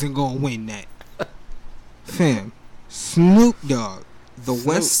he wasn't gonna win that. Fam, Snoop Dogg, the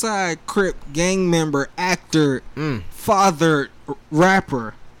West Side Crip gang member, actor, father,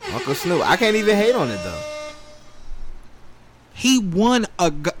 rapper. Uncle Snoop. I can't even hate on it though. He won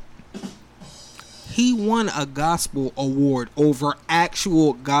a gospel award over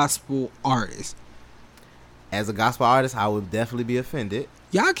actual gospel artists. As a gospel artist, I would definitely be offended.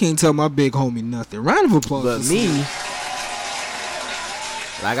 Y'all can't tell my big homie nothing. Round of applause. But me,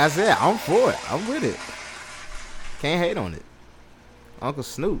 like I said, I'm for it. I'm with it. Can't hate on it. Uncle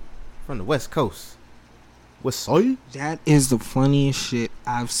Snoop from the West Coast. What's say? That is the funniest shit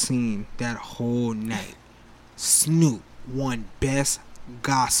I've seen that whole night. Snoop won Best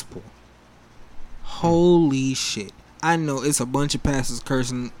Gospel. Holy shit. I know it's a bunch of pastors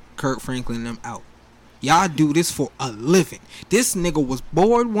cursing Kurt Franklin and them out. Y'all do this for a living. This nigga was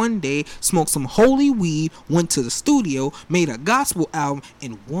bored one day, smoked some holy weed, went to the studio, made a gospel album,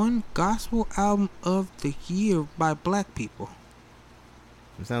 and won Gospel Album of the Year by black people.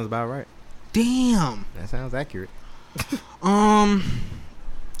 That sounds about right. Damn. That sounds accurate.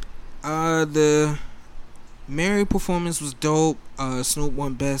 The Mary performance was dope. Snoop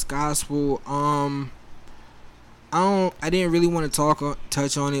won Best Gospel. I didn't really want to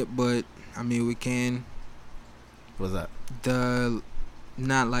touch on it, but I mean we can. What's up? The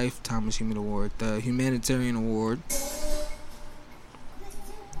not Lifetime Achievement Award, the Humanitarian Award.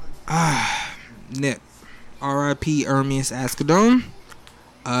 Nip. R.I.P. Ermias Ascadon.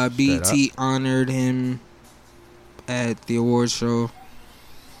 BET honored him at the award show,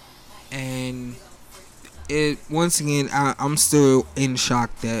 and it once again I'm still in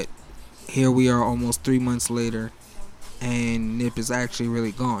shock that here we are almost 3 months later and Nip is actually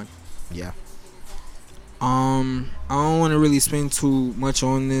really gone. Yeah. I don't want to really spend too much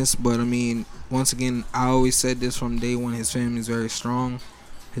on this, but I mean, once again, I always said this from day one. His family is very strong.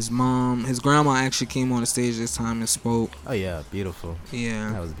 His grandma actually came on the stage this time and spoke. Oh yeah, beautiful.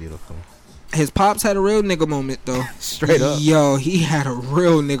 Yeah, that was beautiful. His pops had a real nigga moment though. Straight up. Yo, he had a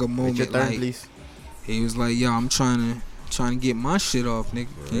real nigga moment. Your turn, like, please. He was like, "Yo, I'm trying to get my shit off, nigga.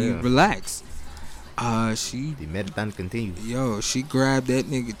 Can you relax?" The marathon continues. Yo, she grabbed that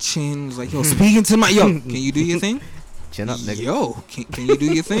nigga chin. Was like, "Yo, speaking to my can you do your thing? Chin up, nigga. Yo, can you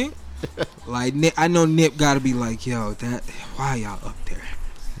do your thing?" Like, I know Nip gotta be like, "Yo, why y'all up there?"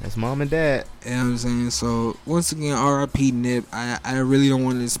 That's mom and dad. You know what I'm saying? So once again, R.I.P. Nip. I really don't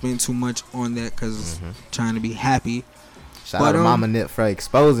want to spend too much on that because trying to be happy. Shout out to Mama Nip for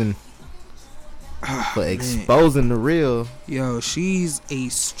exposing. The real. Yo, she's a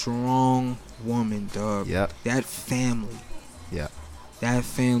strong woman, dog. Yep. That family. Yep. That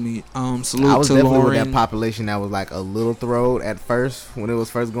family. Salute I was to definitely Lauren. with that population that was like a little throwed at first when it was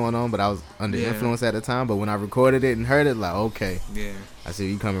first going on, but I was under influence at the time. But when I recorded it and heard it, like, okay. Yeah. I see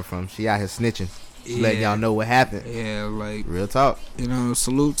where you coming from. She out here snitching. She letting y'all know what happened. Yeah, like real talk. You know,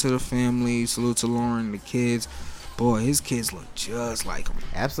 salute to the family. Salute to Lauren, the kids. Boy, his kids look just like him.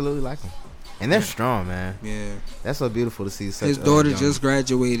 Absolutely like him. And they're strong, man. Yeah. That's so beautiful to see. Such his daughter just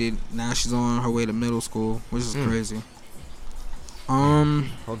graduated. Now she's on her way to middle school, which is crazy.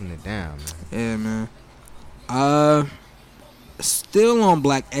 Holding it down, man. Yeah, man. Still on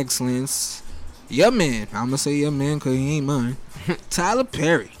Black Excellence. Yeah, man. I'm gonna say yeah, man, cause he ain't mine. Tyler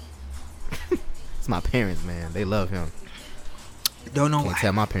Perry. It's my parents, man. They love him. Don't know Can't why.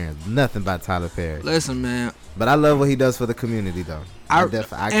 tell my parents nothing about Tyler Perry. Listen, man. But I love what he does for the community, though. I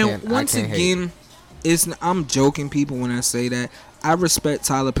Once can't hate. again, I'm joking, people, when I say that. I respect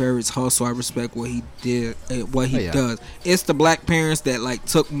Tyler Perry's hustle. I respect what he did, what he does. It's the black parents that like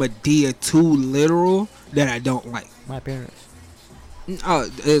took Madea too literal that I don't like. My parents.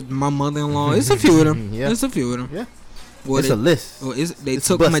 My mother-in-law. It's a few of them. Yeah. It's a few of them. Yeah. Well, It's a list. Well, they It's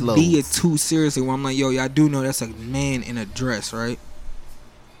took bus Madea loads. too seriously. Where I'm like, yo, y'all do know that's a man in a dress, right?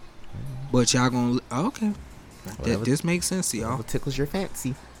 But y'all gonna okay. Whatever. This makes sense to y'all. What tickles your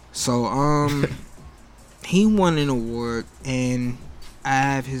fancy? So he won an award, and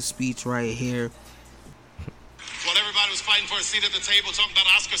I have his speech right here. While everybody was fighting for a seat at the table, talking about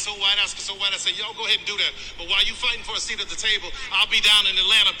Oscar so white, I said, y'all go ahead and do that. But while you fighting for a seat at the table, I'll be down in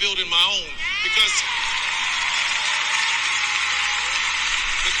Atlanta building my own. Because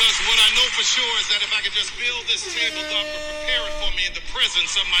what I know for sure is that if I could just build this table, God would prepare it for me in the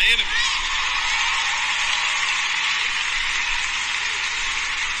presence of my enemies.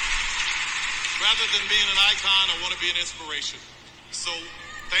 Rather than being an icon, I want to be an inspiration. So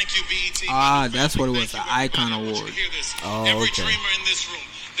thank you, BET. That's what it was, the Icon Award. Oh, Every okay. dreamer in this room,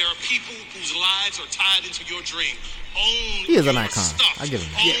 there are people whose lives are tied into your dream. Own He is an your icon. stuff. I give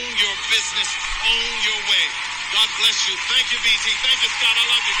him that. Own your business. Own your way. God bless you. Thank you, BT. Thank you, Scott. I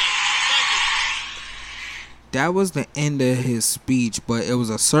love you guys. Thank you. That was the end of his speech, but it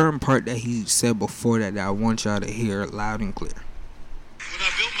was a certain part that he said before that I want y'all to hear loud and clear. When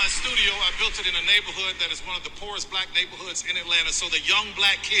I built my studio, I built it in a neighborhood that is one of the poorest black neighborhoods in Atlanta, so the young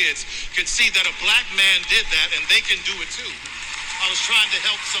black kids could see that a black man did that and they can do it too. I was trying to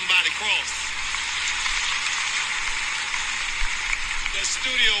help somebody cross. The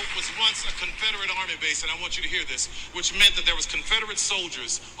studio was once a Confederate Army base, and I want you to hear this, which meant that there was Confederate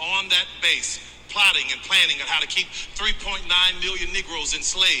soldiers on that base plotting and planning on how to keep 3.9 million Negroes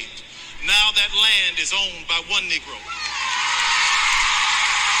enslaved. Now that land is owned by one Negro.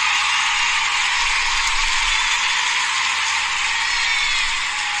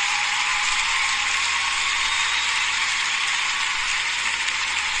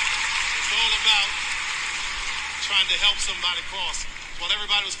 It's all about trying to help somebody cross. While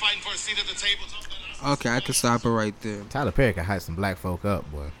everybody was fighting for a seat at the table. Okay, I can stop it right there. Tyler Perry can hype some black folk up,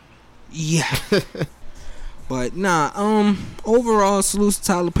 boy. Yeah. But nah, overall, salute to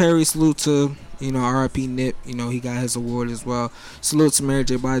Tyler Perry, salute to, R.I.P. Nip, he got his award as well. Salute to Mary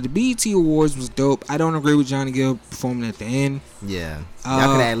J. Blige. The BET Awards was dope. I don't agree with Johnny Gill performing at the end. Yeah.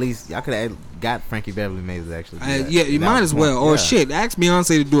 Y'all could have got Frankie Beverly Mays to actually do that. Yeah, you That might was as well. one- Or yeah. shit, ask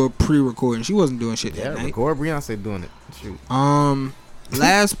Beyonce to do a pre-recording. She wasn't doing shit that Yeah, night. record Beyonce doing it. Shoot.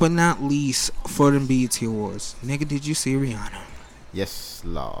 Last but not least, for them BET Awards, nigga, did you see Rihanna? Yes,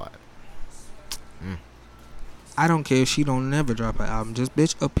 Lord. I don't care if she don't never drop an album. Just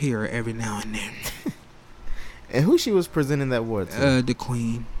bitch appear every now and then. And who she was presenting that award to? The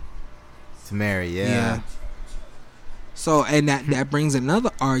Queen. To Mary, yeah. So, and that brings another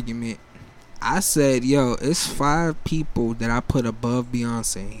argument. I said, yo, it's 5 people that I put above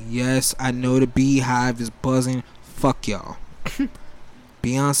Beyonce. Yes, I know the Beehive is buzzing. Fuck y'all.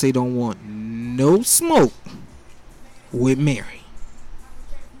 Beyonce don't want no smoke with Mary.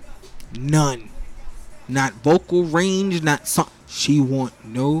 None. Not vocal range, not song. She want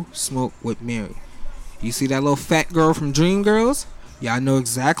no smoke with Mary. You see that little fat girl from Dreamgirls? Y'all know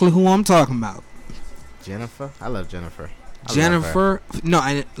exactly who I'm talking about. Jennifer? I love Jennifer. I love her. Jennifer.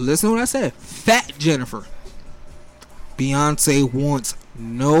 No, listen to what I said. Fat Jennifer. Beyonce wants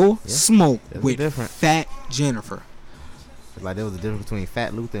no smoke There's a with difference. Fat Jennifer. Like there was a difference between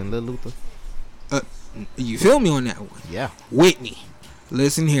Fat Luther and Lil Luther. You feel me on that one? Yeah. Whitney.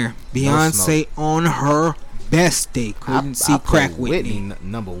 Listen here. Beyonce on her best day couldn't see I put crack Whitney.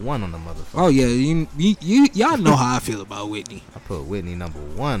 number 1 on the motherfucker. Oh yeah, y'all know how I feel about Whitney. I put Whitney number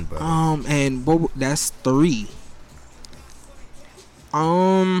 1, bro. And that's 3.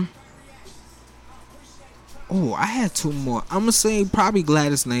 Oh, I had 2 more. I'm gonna say probably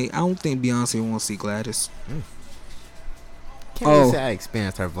Gladys Knight. I don't think Beyonce wants to see Gladys. Can't really say I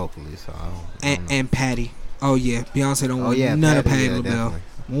experienced her vocally, so I don't know. And Patty. Oh yeah, Beyonce don't want yeah, none of Patty, Patty yeah, LaBelle.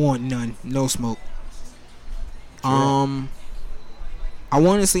 definitely. Want none, no smoke. Sure. I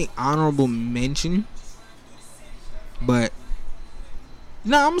want to say honorable mention, but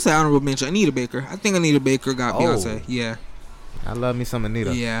no, I'm gonna say honorable mention. Anita Baker. I think Anita Baker got Beyonce. Yeah, I love me some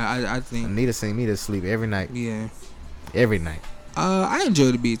Anita. yeah. I think. Anita sing me to sleep every night. Yeah. Every night. I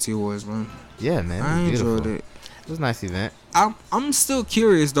enjoyed the BT Awards, man. Yeah, man. It was I beautiful. enjoyed it. It was a nice event. I'm still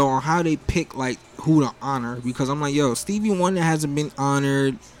curious though on how they pick like who to honor, because I'm like, yo, Stevie Wonder hasn't been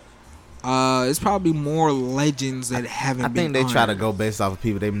honored. It's probably more legends that haven't I been think they try to honored. go based off of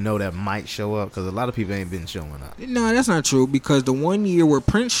people they know that might show up, because a lot of people ain't been showing up. No, that's not true, because the one year where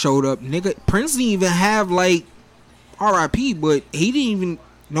Prince showed up, nigga, Prince didn't even have like R.I.P., but he didn't even,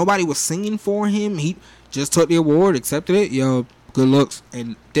 nobody was singing for him. He just took the award, accepted it, yo, good looks,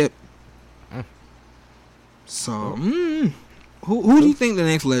 and dip. So, who do you think the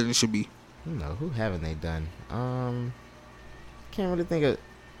next legend should be? You know, who haven't they done? Can't really think of.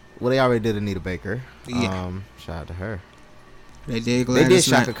 Well, they already did Anita Baker. Yeah. Shout out to her. They did They did Gladys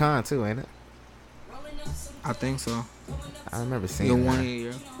Shaka Knight. Khan too, ain't it? I think so. I remember The seeing one her.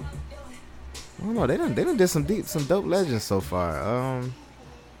 year. I don't know. They done did some dope legends so far.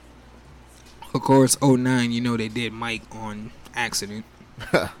 Of course, 09, you know they did Mike on accident.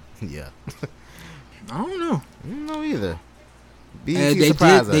 Yeah. I don't know. I don't know either. They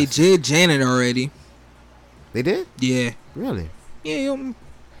surprised us. did. They did Janet already. They did? Yeah. Really? Yeah.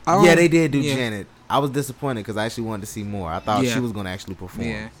 Yeah, they did do yeah. Janet. I was disappointed because I actually wanted to see more. I thought Yeah. she was gonna actually perform.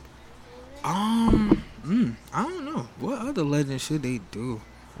 Yeah. I don't know. What other legend should they do?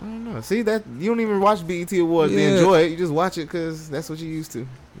 I don't know. See that you don't even watch BET Awards to Yeah. enjoy it. You just watch it because that's what you used to.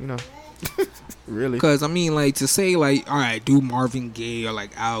 You know. Really? Because I mean, like to say like, all right, do Marvin Gaye or like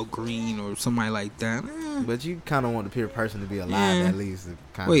Al Green or somebody like that. But you kind of want the pure person to be alive Yeah. at least.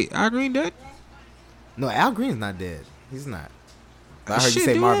 Wait, Al Green dead? No, Al Green's not dead. He's not. But I heard you Shit,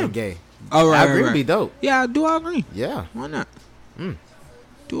 say do Marvin him. Gaye. Oh right, Al right, Green right. would be dope. Yeah, do Al Green. Yeah, Why not? Mm.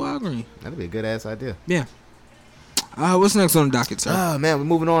 Do Al Green. that'd be a good ass idea. Yeah. What's next on the docket, sir? Oh man, we're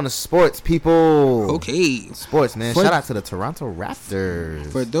moving on to sports, people. Okay. Sports, man. For- Shout out to the Toronto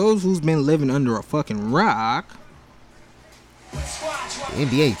Raptors. For those who's been living under a fucking rock,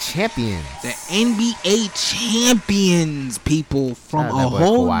 NBA champions. the NBA champions, people from Ah, that a boy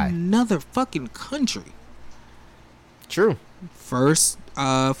whole Kawhi. nother fucking country. True. First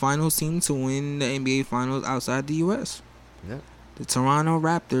finals team to win the NBA finals outside the U.S. Yep. The Toronto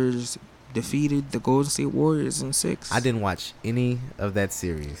Raptors defeated the Golden State Warriors in 6. I didn't watch any of that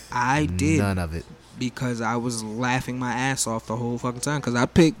series. I did. None of it. Because I was laughing my ass off the whole fucking time. Because I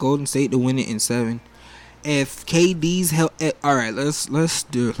picked Golden State to win it in 7. If KD's all right, let's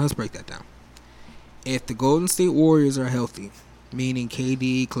break that down. If the Golden State Warriors are healthy, meaning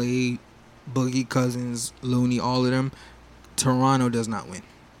KD, Clay, Boogie Cousins, Looney, all of them, Toronto does not win.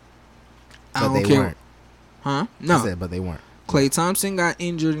 I But don't they care. weren't. Huh? I No. said, but they weren't. Klay Thompson got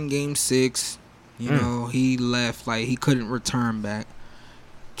injured in Game 6. You know, he left. Like, he couldn't return back.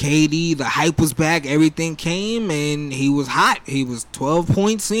 KD, the hype was back. Everything came, and he was hot. He was 12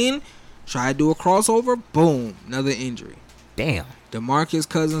 points in. Tried to do a crossover. Boom. Another injury. Damn. DeMarcus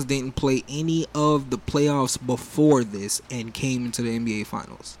Cousins didn't play any of the playoffs before this and came into the NBA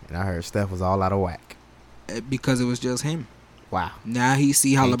Finals. And I heard Steph was all out of whack. Because it was just him. Wow. Now he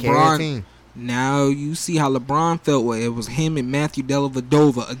see how Can't carry a LeBron... team. Now you see how LeBron felt where it was him and Matthew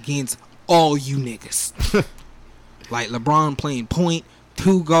Dellavedova against all you niggas. Like LeBron playing point,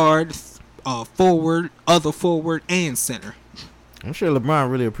 2 guard, forward, other forward, and center. I'm sure LeBron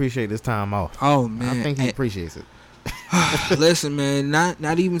really appreciates this time off. Oh man, I think he appreciates it. Listen, man,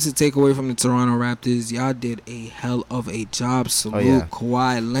 not even to take away from the Toronto Raptors, y'all did a hell of a job. Salute yeah.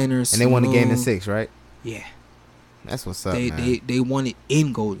 Kawhi Leonard, And they won the game in salute. 6, right? Yeah, That's what's up, man. they won it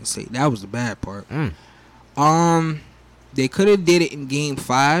in Golden State. That was the bad part. Mm. They could have did it in Game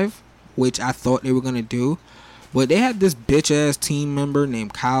 5, which I thought they were gonna do, but they had this bitch ass team member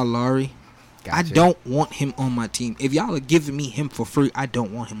named Kyle Lowry. I Gotcha. don't want him on my team. If y'all are giving me him for free, I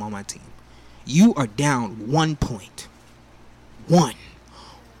don't want him on my team. You are down 1 point. 1.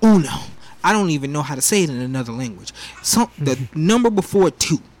 Uno. I don't even know how to say it in another language. The number before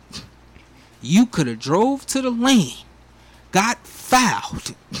 2. You could have drove to the lane, got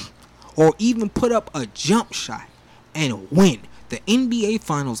fouled, or even put up a jump shot and win the NBA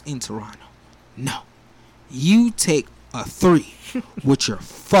Finals in Toronto. No. You take a 3 with your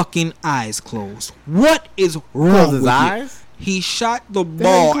fucking eyes closed. What is wrong Close his with you? eyes? He shot the hell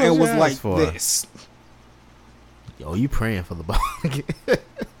ball you close and your was eyes like for? this. Yo, you praying for the ball.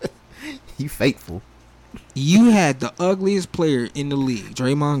 You faithful. You had the ugliest player in the league,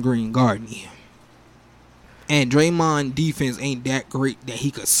 Draymond Green, guarding you. And Draymond defense ain't that great that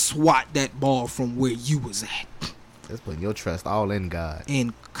he could swat that ball from where you was at. That's putting your trust all in God.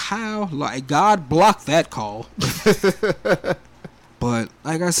 And Kyle, like, God blocked that call. But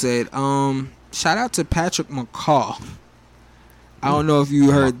like I said, shout out to Patrick McCaw. I don't know if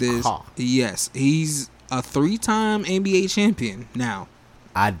you heard this. McCaw. Yes, he's a 3-time NBA champion now.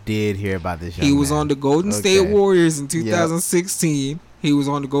 I did hear about this. He young was man. on the Golden Okay. State Warriors in 2016. He was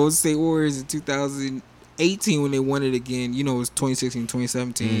on the Golden State Warriors in 2018 when they won it again. You know, it was 2016,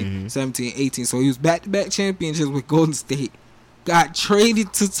 2017, 17, 18. So he was back-to-back championships with Golden State. Got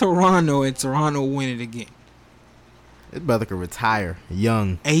traded to Toronto, and Toronto win it again. His brother could retire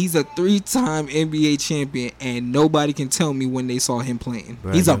young. And he's a 3-time NBA champion, and nobody can tell me when they saw him playing.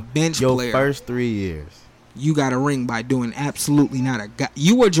 Bro, He's a your- bench your player. first 3 years. You got a ring by doing absolutely not a guy.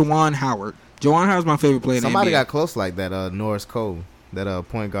 You were Juwan Howard. Juwan Howard's my favorite player in the Somebody NBA. got close like that. Norris Cole, that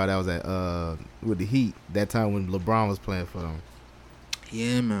point guard that was at with the Heat that time when LeBron was playing for them.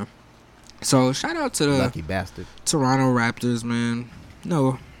 Yeah, man. So shout out to the Lucky bastard. Toronto Raptors, man.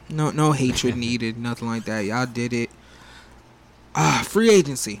 No hatred needed, nothing like that. Y'all did it. Free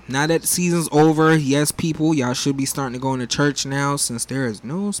agency. Now that the season's over, yes, people, y'all should be starting to go into church now since there is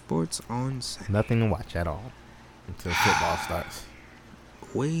no sports on Sunday. Nothing to watch at all until football starts.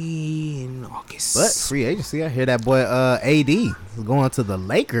 Way in August. But free agency, I hear that boy AD is going to the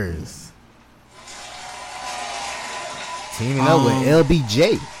Lakers. Teaming up with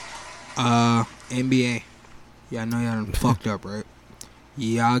LBJ. NBA. Y'all know y'all done fucked up, right?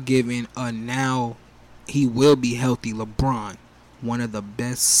 Y'all giving now he will be healthy LeBron, one of the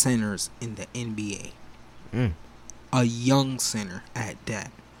best centers in the NBA. A young center at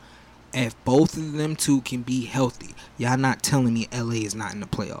that. If both of them two can be healthy, y'all not telling me LA is not in the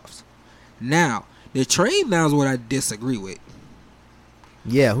playoffs. Now, the trade now is what I disagree with.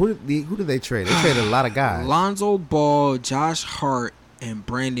 Yeah, who did they trade? They traded a lot of guys. Lonzo Ball, Josh Hart, and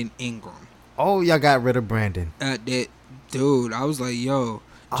Brandon Ingram. Oh, y'all got rid of Brandon. Dude, I was like, yo,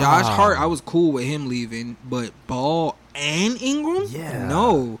 Josh Ah. Hart, I was cool with him leaving, but Ball and Ingram? Yeah.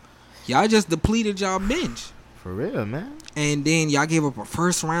 No. Y'all just depleted y'all bench. For real, man. And then y'all gave up a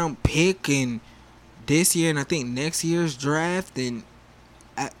first round pick and this year and I think next year's draft, and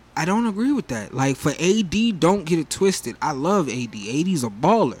I don't agree with that. Like, for AD, don't get it twisted. I love AD. AD's a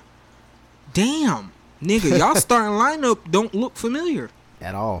baller. Damn. Nigga, y'all starting lineup don't look familiar.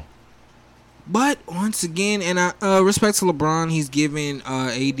 At all. But once again, and I respect to LeBron, he's giving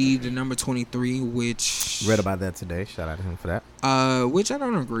AD the number 23, which Read about that today. Shout out to him for that. which I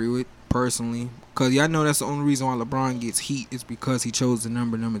don't agree with personally, because y'all know that's the only reason why LeBron gets heat is because he chose the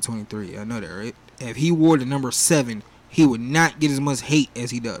number 23. I know that, right? If he wore the number 7, he would not get as much hate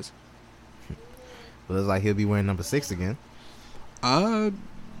as he does. But it's like he'll be wearing number 6 again. I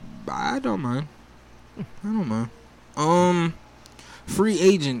don't mind. Free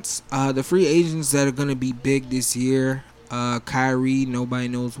agents. The free agents that are gonna be big this year. Kyrie, nobody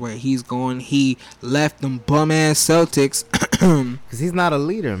knows where he's going. He left them bum ass Celtics. Because he's not a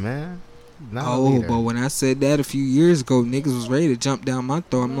leader, man. Not a leader. But when I said that a few years ago, niggas was ready to jump down my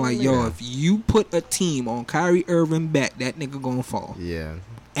throat. I'm like, yo, if you put a team on Kyrie Irving back, that nigga gonna fall. Yeah.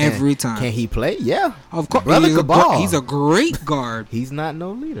 Every time. Can he play? Yeah. Of course, Brother he's, could ball. he's a great guard. He's not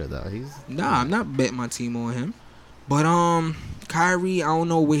no leader, though. Nah, I'm not betting my team on him. But Kyrie, I don't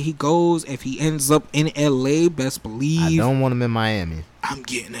know where he goes. If he ends up in LA, best I believe don't want him in Miami. I'm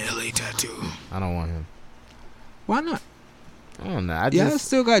getting an LA tattoo. I don't want him. Why not? I don't know. I Yeah, I just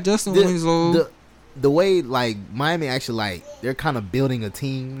still got Justin Winslow. the way like Miami actually like they're kind of building a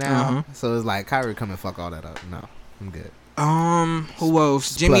team now, so it's like Kyrie come and fuck all that up. No, I'm good. Who else?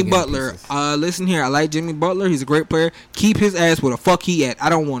 Just Jimmy plug in Butler. pieces. Listen here, I like Jimmy Butler. He's a great player. Keep his ass where the fuck he at. I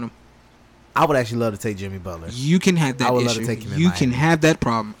don't want him. I would actually love to take Jimmy Butler. You can have that I would issue. love to take him in You can Miami. have that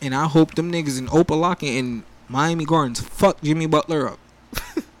problem, and I hope them niggas in Opelika and Miami Gardens fuck Jimmy Butler up.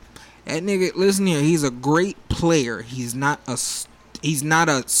 That nigga, listen here, he's a great player. He's not a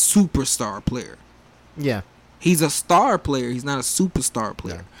superstar player. Yeah, He's a star player. He's not a superstar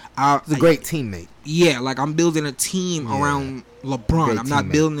player. he's a great teammate, Yeah, like I'm building a team around LeBron. Great I'm not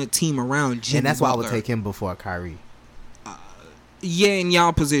teammate. building a team around Jimmy and that's why I Butler. would take him before Kyrie. Yeah, in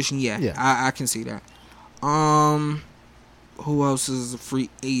y'all position, yeah. Yeah. I can see that. Who else is a free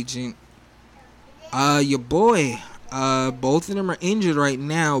agent? Your boy. Both of them are injured right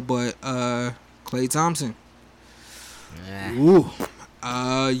now, but Klay Thompson. Ooh.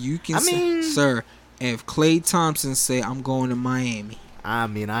 You can say, sir, if Klay Thompson say I'm going to Miami, I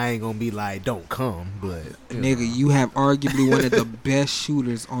mean, I ain't gonna be like, don't come, but nigga, you have arguably one of the best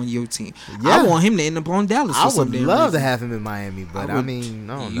shooters on your team. Yeah. I want him to end up on Dallas. I for some would damn love to reason. have him in Miami, but I mean,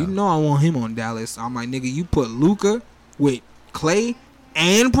 I don't You know. know I want him on Dallas. I'm like, nigga, you put Luka with Clay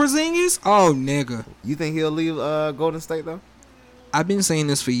and Porzingis? Oh, nigga. You think he'll leave Golden State though? I've been saying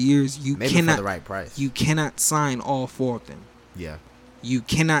this for years. You Maybe cannot for the right price. You cannot sign all 4 of them. Yeah. You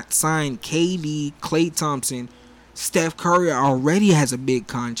cannot sign KD, Klay Thompson. Steph Curry already has a big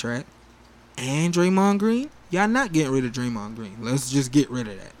contract. and Draymond Green, y'all not getting rid of Draymond Green. Let's just get rid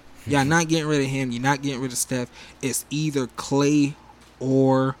of that. Y'all not getting rid of him. You're not getting rid of Steph. It's either Klay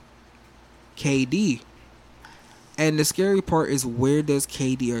or KD. And the scary part is, where does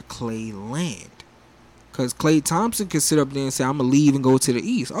KD or Klay land? Because Klay Thompson could sit up there and say, I'm going to leave and go to the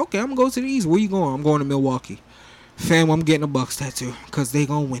East. Okay, I'm going to go to the East. Where you going? I'm going to Milwaukee. Fam, I'm getting a Bucks tattoo because they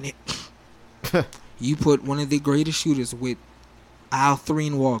going to win it. You put one of the greatest shooters with aisle 3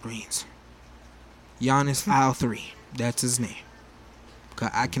 in Walgreens. Giannis aisle 3. That's his name.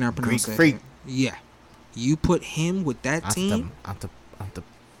 I cannot pronounce Greek that. freak. Yeah. You put him with that team.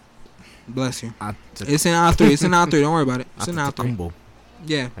 Bless you. It's in aisle 3. It's in aisle 3. Don't worry about it. It's in aisle 3.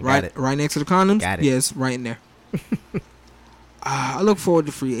 Yeah, right next to the condoms. Got it. Yes, right in there. I look forward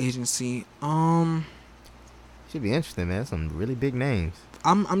to free agency. Should be interesting, man. Some really big names.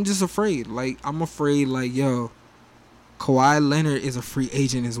 I'm just afraid. I'm afraid, yo, Kawhi Leonard is a free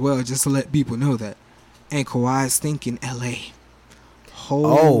agent as well, just to let people know that. And Kawhi's thinking LA.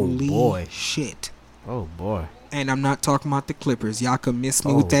 Holy boy. shit. Oh, boy. And I'm not talking about the Clippers. Y'all can miss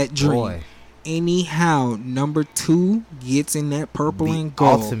me with that dream. Boy. Anyhow, number 2 gets in that purple and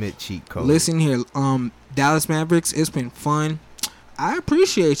gold. Ultimate cheat code. Listen here, Dallas Mavericks, it's been fun. I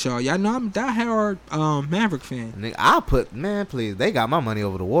appreciate y'all. Y'all know I'm a diehard Maverick fan. Nigga, please. They got my money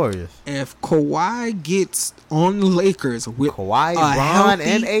over the Warriors. If Kawhi gets on the Lakers with Kawhi, LeBron,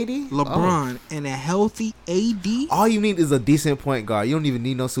 and AD? LeBron and a healthy AD. All you need is a decent point guard. You don't even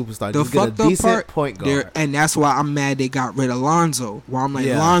need no superstar. Just get a decent point guard. And that's why I'm mad they got rid of Lonzo. Where I'm like,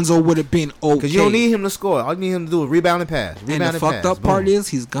 Lonzo would have been okay. Because you don't need him to score. All you need him to do is rebound and pass. And the fucked up part is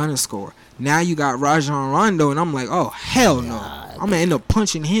he's going to score. Now you got Rajon Rondo, and I'm like, oh, hell no. I'm going to end up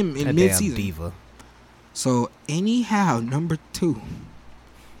punching him in mid-season. Diva. So, anyhow, number 2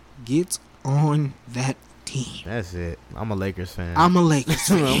 gets on that team. That's it. I'm a Lakers fan. I'm a Lakers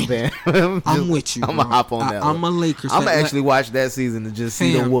fan. I'm with you. I'm going to hop on that I'm a Lakers fan. I'm going to actually watch that season to just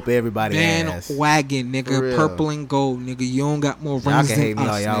see them whoop everybody ass. Bandwagon, nigga. Purple and gold, nigga. You don't got more rings than us, hate me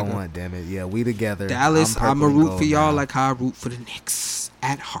all y'all nigga. Want, damn it. Yeah, we together. Dallas, I'm a root for y'all like how I root for the Knicks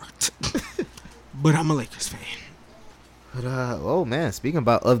at heart. But I'm a Lakers fan. But, oh, man. Speaking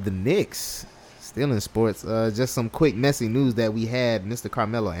about of the Knicks, still in sports, just some quick messy news that we had. Mr.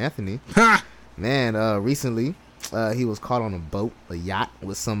 Carmelo Anthony. Man, recently, he was caught on a yacht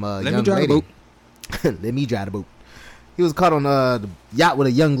with some young lady. Let me drive the boat. He was caught on the yacht with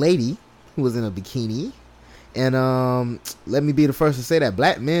a young lady who was in a bikini. And let me be the first to say that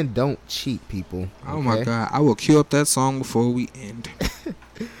black men don't cheat, people. Okay? Oh, my God. I will cue up that song before we end.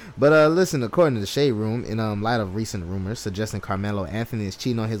 But listen, according to the Shade Room, in light of recent rumors suggesting Carmelo Anthony is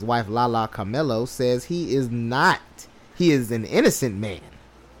cheating on his wife, Lala Carmelo says he is not. He is an innocent man.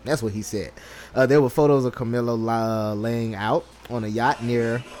 That's what he said. There were photos of Carmelo laying out on a yacht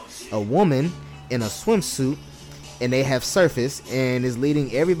near a woman in a swimsuit, and they have surfaced and is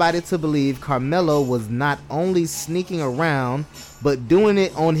leading everybody to believe Carmelo was not only sneaking around, but doing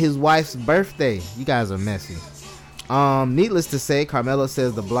it on his wife's birthday. You guys are messy. Needless to say, Carmelo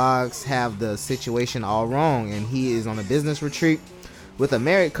says the blogs have the situation all wrong, and he is on a business retreat with a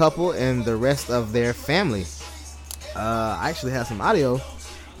married couple and the rest of their family. I actually have some audio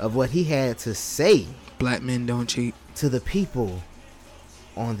of what he had to say. Black men don't cheat. To the people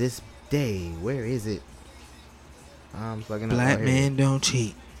on this day. Where is it? Black men don't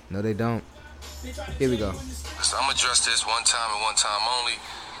cheat. No, they don't. Here we go. So I'm address this one time and one time only,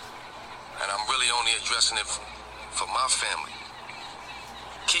 and I'm really only addressing it for my family.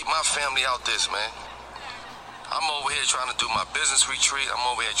 Keep my family out this, man. I'm over here trying to do my business retreat. I'm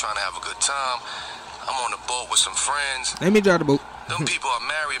over here trying to have a good time. I'm on the boat with some friends. Let me drive the boat. Them people are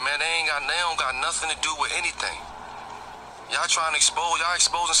married, man. They don't got nothing to do with anything. Y'all trying to y'all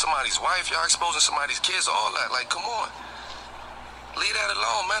exposing somebody's wife, y'all exposing somebody's kids, all that. Like, come on. Leave that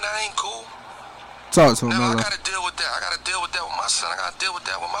alone, man. That ain't cool. Talk to him, now, Melo. I gotta deal with that. I gotta deal with that with my son. I gotta deal with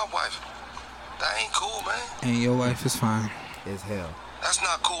that with my wife. That ain't cool, man. And your wife is fine. As hell. That's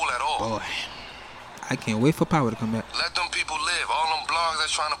not cool at all. Boy, I can't wait for Power to come back. Let them people live. All them blogs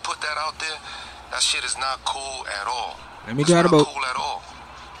that's trying to put that out there, that shit is not cool at all. Let me drive the boat. It's not cool at all.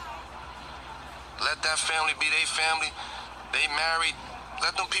 Let that family be their family. They married.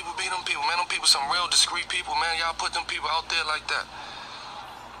 Let them people be them people, man. Them people some real discreet people, man. Y'all put them people out there like that.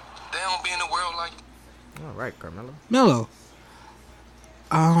 They don't be in the world like that. All right, Carmelo. Melo.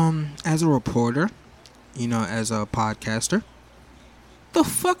 As a reporter, as a podcaster, the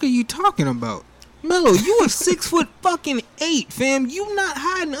fuck are you talking about? Melo, you a 6'8", fam. You not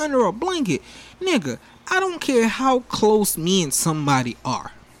hiding under a blanket. Nigga, I don't care how close me and somebody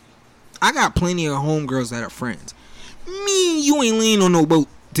are. I got plenty of homegirls that are friends. Me and you ain't laying on no boat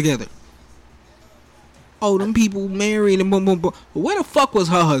together. Oh, them people married and boom, boom, boom. But where the fuck was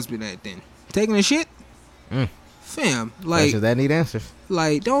her husband at then? Taking a shit? Fam, like, Questions that need answers.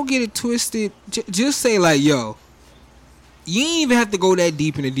 like, don't get it twisted. Just say like, yo, you ain't even have to go that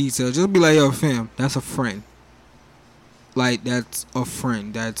deep into detail. Just be like, yo, fam, that's a friend. Like, that's a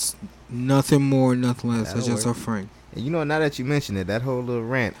friend. That's nothing more, nothing less. That's That'll just work. a friend. And you know, now that you mention it, that whole little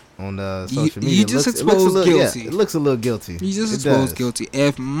rant on social media, you just it looks a exposed little, guilty. Yeah, it looks a little guilty. You just It exposed does. guilty.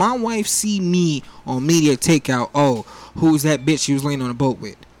 If my wife see me on media takeout, oh, who's that bitch she was laying on the boat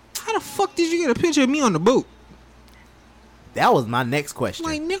with? How the fuck did you get a picture of me on the boat? That was my next question.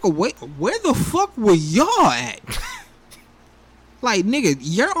 Like, nigga, wait, where the fuck were y'all at? Like, nigga,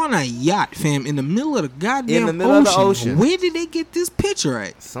 you're on a yacht, fam, in the middle of the goddamn In the middle of the ocean. Where did they get this picture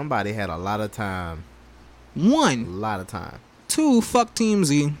at? Somebody had a lot of time. A One. lot of time. Two, fuck Team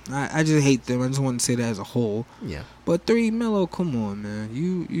Z. I just hate them. I just want to say that as a whole. Yeah. But three, Melo, come on, man.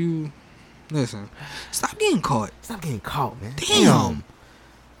 You listen. Stop getting caught. Stop getting caught, man. Damn.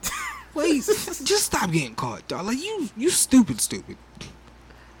 Wait, just stop getting caught, dog. Like, you stupid.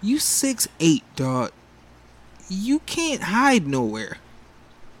 You 6'8", dog. You can't hide nowhere.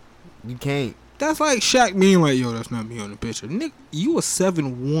 You can't. That's like Shaq being like, yo, that's not me on the picture. Nick, you a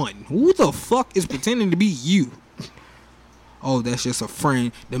 7'1". Who the fuck is pretending to be you? Oh, that's just a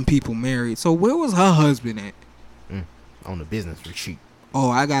friend. Them people married. So where was her husband at? On the business retreat. Oh,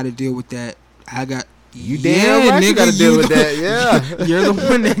 I got to deal with that. You damn right you gotta deal with that, yeah. You're the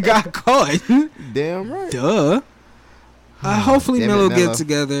one that got caught. Damn right. Duh. Hopefully Damn it, Melo Melo. gets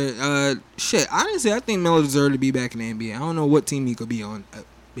together. Shit, honestly, I think Melo deserved to be back in the NBA. I don't know what team he could be on.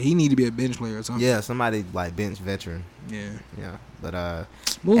 But he need to be a bench player or something. Yeah, somebody like bench veteran. Yeah. Yeah. But at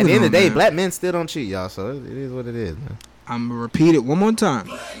Moving the end on, of the day, man. black men still don't cheat, y'all. So it is what it is, man. I'm going to repeat it one more time.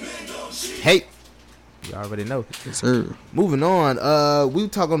 Hey. You already know. Yes, sir. Moving on. We were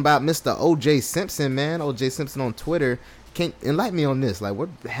talking about Mr. O.J. Simpson, man. O.J. Simpson on Twitter. Can enlighten me on this. Like, what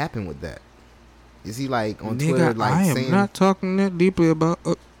happened with that? Is he like on Twitter, Nigga, like I am saying? not talking that deeply about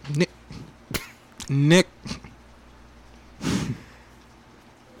Nick.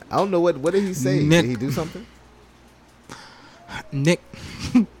 I don't know what did he say. Nick. Did he do something? Nick.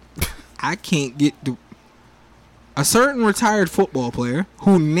 I can't get the. A certain retired football player,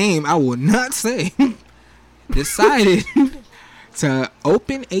 whose name I will not say, decided to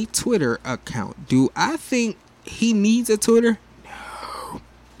open a Twitter account. Do I think he needs a Twitter? Hell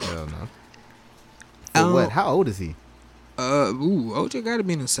no. For what? How old is he? OJ got to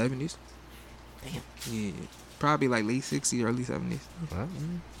be in his 70s. Damn. Yeah, probably like late 60s, early 70s.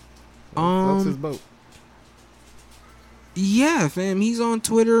 Floats his boat. Yeah, fam. He's on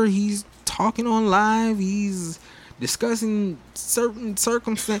Twitter. He's talking on live. He's discussing certain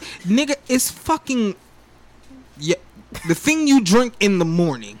circumstances. Nigga, it's fucking. Yeah, the thing you drink in the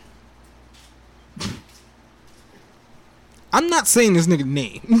morning. I'm not saying this nigga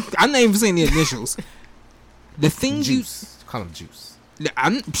name. I'm not even saying the initials. The thing Juice. Call him Juice.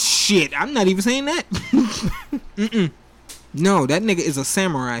 I'm not even saying that. No, that nigga is a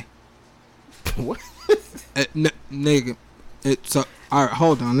samurai. What? Nigga, it's all right.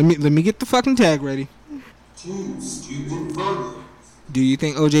 Hold on, let me get the fucking tag ready. Do you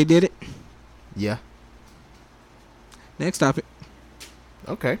think OJ did it? Yeah. Next topic.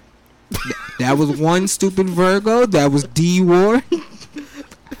 Okay. That was one stupid Virgo. That was D War.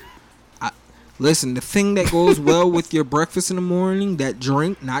 Listen, the thing that goes well with your breakfast in the morning, that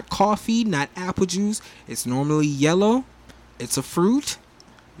drink, not coffee, not apple juice, it's normally yellow. It's a fruit.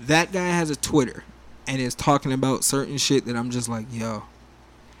 That guy has a Twitter and is talking about certain shit that I'm just like, yo.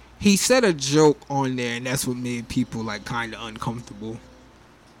 He said a joke on there, and that's what made people like kind of uncomfortable.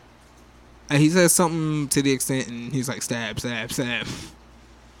 And he said something to the extent, and he's like, stab, stab, stab.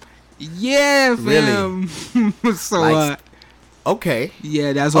 Yeah, fam. Really? So, like, okay.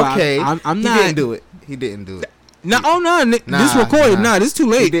 Yeah, that's why okay. I'm not. He didn't do it. He didn't do it. No, oh no, this recorded. Nah, this too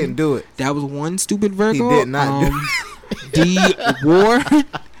late. He didn't do it. That was one stupid Virgo. He did not do it. D War.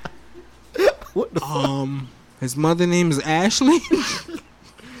 What the fuck? His mother name is Ashley.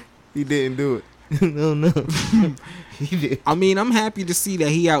 He didn't do it. No. He did. I mean, I'm happy to see that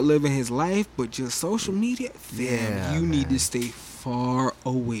he outliving his life, but just social media, fam, Yeah, you need man. to stay far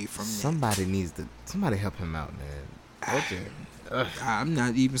away from that. Somebody help him out, man. Okay. I'm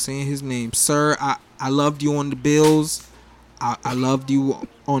not even saying his name, sir. I loved you on the Bills. I loved you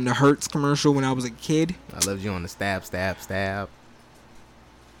on the Hertz commercial when I was a kid. I loved you on the stab.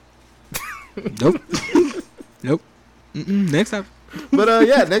 Nope. Nope. Next up. But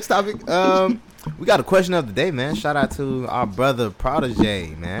yeah, next topic. We got a question of the day, man. Shout out to our brother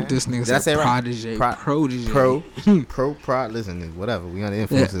Protege, man. This nigga Did I said say it right? protege. Prod. Listen, whatever. We under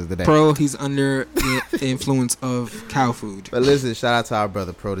influences today. Pro, he's under the influence of cow food. But listen, shout out to our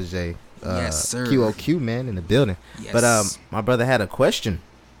brother Protege. Yes, sir. QOQ, man, in the building. Yes. But my brother had a question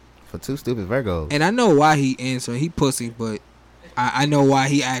for Two Stupid Virgos. And I know why he answered. He pussy, but I know why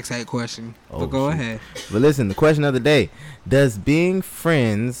he asked that question. But go ahead. But listen, the question of the day: does being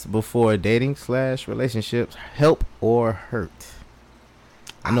friends before dating / relationships help or hurt?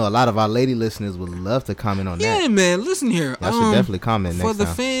 I know a lot of our lady listeners would love to comment on that. Yeah, man. Listen here. Y'all should definitely comment next for the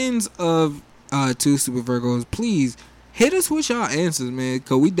time. fans of Two Stupid Virgos, please hit us with y'all answers, man,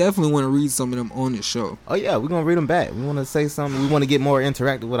 because we definitely want to read some of them on the show. Oh yeah, we're gonna read them back. We want to say something. We want to get more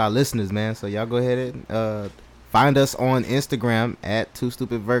interactive with our listeners, man. So y'all go ahead and find us on Instagram at Two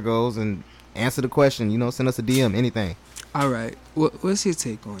Stupid Virgos and answer the question. You know, send us a DM, anything. All right, what's your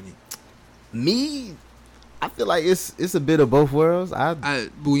take on it? Me, I feel like it's a bit of both worlds.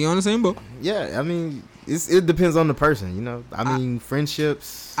 We on the same boat. Yeah, I mean, it depends on the person. You know, I mean,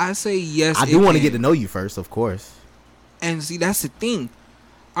 friendships. I say yes. I do want to get to know you first, of course. And see, that's the thing.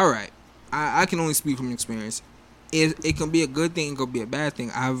 All right, I can only speak from experience. It can be a good thing, it can be a bad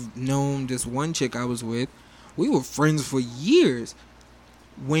thing. I've known this one chick I was with. We were friends for years.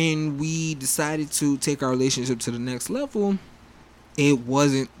 When we decided to take our relationship to the next level, it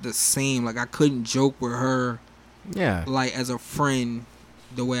wasn't the same. Like, I couldn't joke with her, yeah, like as a friend,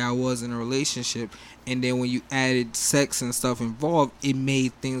 the way I was in a relationship. And then when you added sex and stuff involved, it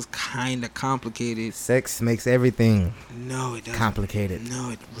made things kind of complicated. Sex makes everything no, it doesn't. complicated. No,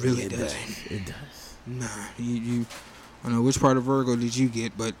 it really doesn't. It does. Nah, you. I don't know which part of Virgo did you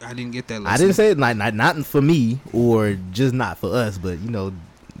get, but I didn't get that lesson. I didn't say it not for me or just not for us, but you know,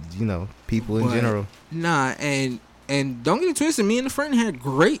 people in general. Nah, and don't get it twisted. Me and a friend had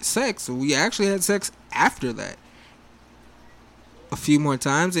great sex. We actually had sex after that a few more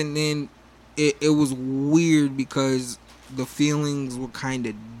times, and then it was weird because the feelings were kind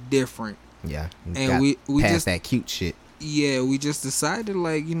of different. Yeah, and we past just that cute shit. Yeah, we just decided,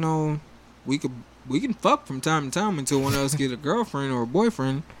 like, you know, we can fuck from time to time until one of us get a girlfriend or a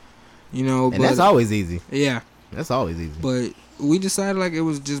boyfriend, you know. And that's always easy. Yeah, that's always easy. But we decided, like, it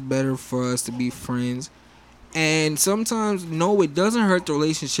was just better for us to be friends. And sometimes, no, it doesn't hurt the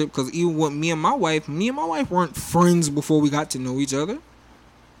relationship, because even with me and my wife weren't friends before we got to know each other.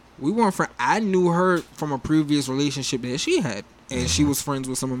 We weren't friends. I knew her from a previous relationship that she had, and she was friends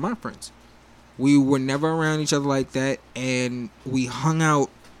with some of my friends. We were never around each other like that, and we hung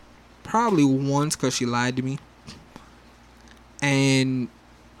out probably once because she lied to me. And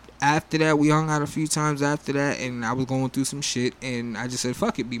after that, we hung out a few times after that, and I was going through some shit, and I just said,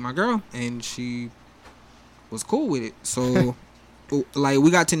 fuck it, be my girl. And she was cool with it. So, like, we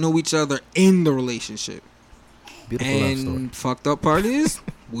got to know each other in the relationship. Beautiful love story. And fucked up part is,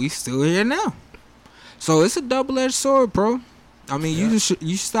 we still here now. So, it's a double-edged sword, bro. I mean, you should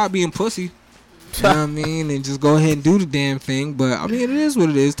stop being pussy. You know what I mean? And just go ahead and do the damn thing. But, I mean, it is what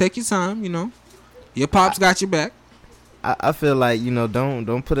it is. Take your time, you know. Your pops got your back. I feel like, you know,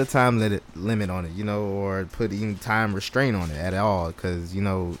 don't put a time limit on it, you know, or put any time restraint on it at all, because, you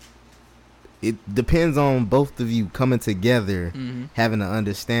know, it depends on both of you coming together, having an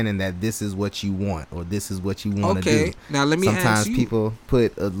understanding that this is what you want or this is what you want to do. Okay, now let me ask you. Sometimes people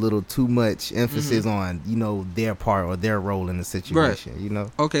put a little too much emphasis on, you know, their part or their role in the situation, you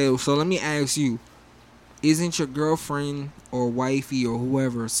know. Okay, so let me ask you. Isn't your girlfriend or wifey or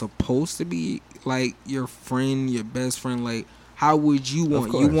whoever supposed to be like your friend, your best friend? Like, how would you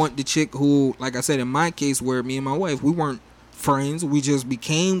want? You want the chick who, like I said, in my case, where me and my wife, we weren't friends. We just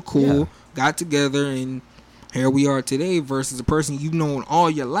became cool, got together, and here we are today. Versus a person you've known all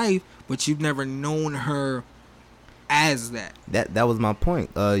your life, but you've never known her as that. That was my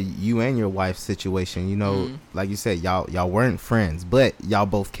point. You and your wife's situation, you know, like you said, y'all weren't friends, but y'all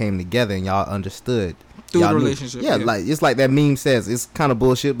both came together and y'all understood. Through the relationship. Yeah, like it's like that meme says, it's kind of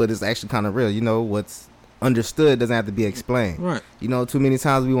bullshit, but it's actually kind of real. You know, what's understood doesn't have to be explained. Right. You know, too many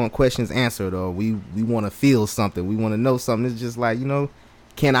times we want questions answered, or we want to feel something. We want to know something. It's just like, you know,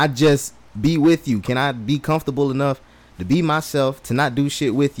 can I just be with you? Can I be comfortable enough to be myself, to not do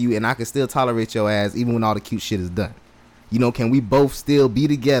shit with you, and I can still tolerate your ass even when all the cute shit is done? You know, can we both still be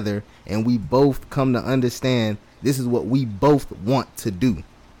together and we both come to understand this is what we both want to do?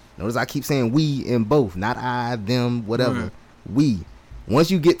 Notice I keep saying we and both, not I, them, whatever. Right. We. Once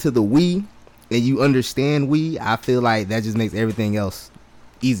you get to the we and you understand we, I feel like that just makes everything else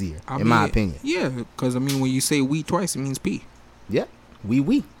easier, my opinion. Yeah, because, I mean, when you say we twice, it means P. Yeah,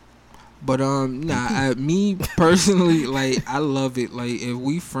 we. But me personally, like, I love it. Like, if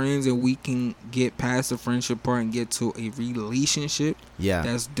we friends and we can get past the friendship part and get to a relationship, Yeah.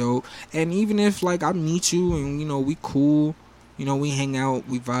 that's dope. And even if, like, I meet you and, you know, we cool, you know, we hang out,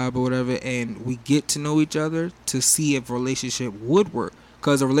 we vibe or whatever, and we get to know each other to see if a relationship would work.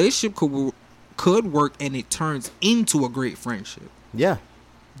 Because a relationship could work and it turns into a great friendship. Yeah.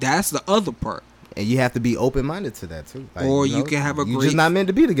 That's the other part. And you have to be open-minded to that too. Like, Or you can have a you're great- just not meant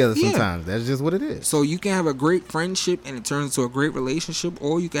to be together Yeah. sometimes. That's just what it is. So you can have a great friendship and it turns into a great relationship,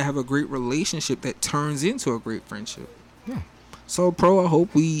 or you can have a great relationship that turns into a great friendship. Yeah. So, Pro, I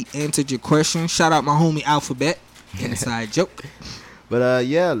hope we answered your question. Shout out my homie Alphabet. Inside joke. But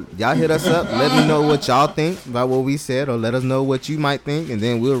yeah, y'all hit us up. Let me know what y'all think about what we said, or let us know what you might think, and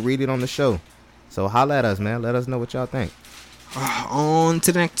then we'll read it on the show. So holla at us, man. Let us know what y'all think. On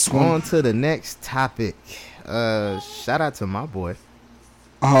to the next one. On to the next topic. Shout out to my boy.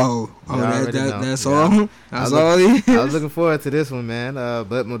 Oh, You already know. that's Yeah. all. That's all he is. I was looking forward to this one, man.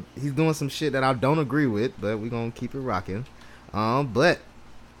 But he's doing some shit that I don't agree with, but we're gonna keep it rocking. But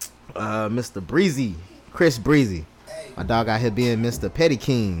Mr. Breezy, Chris Breezy, my dog out here being Mr. Petty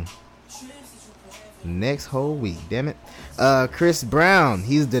King. Next whole week, damn it. Chris Brown,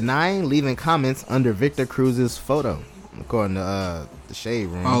 he's denying leaving comments under Victor Cruz's photo, according to the Shade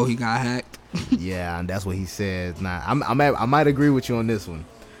Room. Oh, he got hacked. Yeah, and that's what he said. Nah, I might agree with you on this one,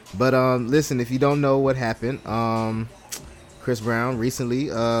 but listen, if you don't know what happened, Chris Brown recently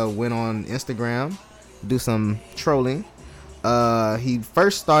went on Instagram, do some trolling. He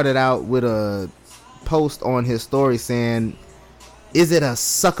first started out with a post on his story saying, "Is it a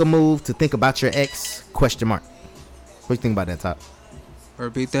sucker move to think about your ex?" Question mark. What do you think about that, Top?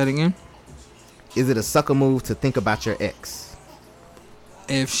 Repeat that again. Is it a sucker move to think about your ex?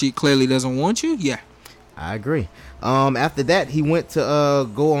 If she clearly doesn't want you, yeah. I agree. After that, he went to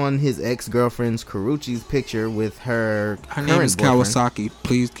go on his ex-girlfriend's Karuchi's picture with her. Her name is boyfriend. Kawasaki.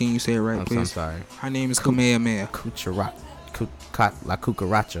 Please, can you say it right, I'm please? sorry. Her name is Kamehameha. La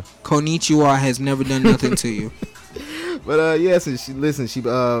Cucaracha. Konnichiwa has never done nothing to you. But she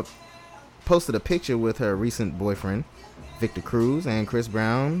posted a picture with her recent boyfriend, Victor Cruz, and Chris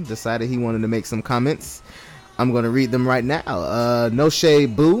Brown decided he wanted to make some comments. I'm gonna read them right now. No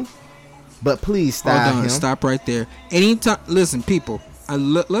shade, boo, but please style Hold on, him. stop right there. Anytime, listen, people.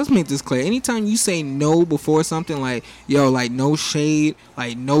 Let's make this clear. Anytime you say no before something, like, yo, like, no shade,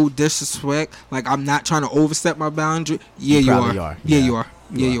 like, no disrespect, like, I'm not trying to overstep my boundary. Yeah, you probably are. are. Yeah, Yeah, you are.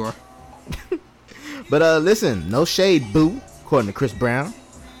 you Yeah, are. you are. But listen, no shade, boo, according to Chris Brown,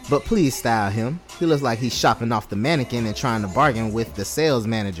 but please style him. He looks like he's shopping off the mannequin and trying to bargain with the sales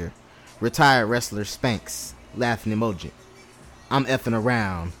manager. Retired wrestler Spanx, laughing emoji. I'm effing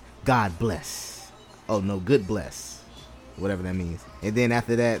around. God bless. Oh no, good bless. Whatever that means. And then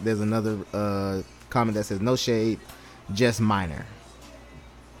after that, there's another comment that says no shade, just minor.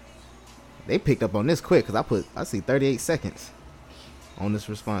 They picked up on this quick because I see 38 seconds on this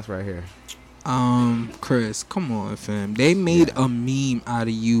response right here. Chris, come on, fam. They made a meme out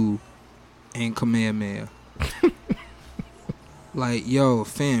of you and Kamehameha. Like, yo,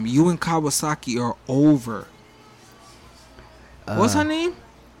 fam, you and Kawasaki are over. What's her name?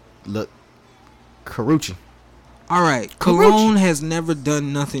 Look, Karuchi. All right, Cologne has never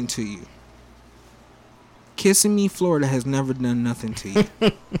done nothing to you. Kissing Me Florida has never done nothing to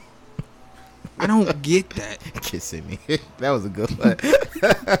you. I don't get that. Kissing me. That was a good one.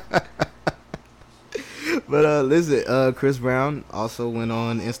 But listen, Chris Brown also went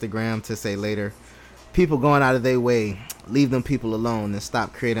on Instagram to say later, people going out of their way, leave them people alone and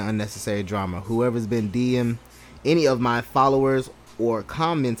stop creating unnecessary drama. Whoever's been DM any of my followers or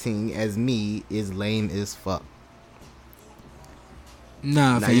commenting as me is lame as fuck.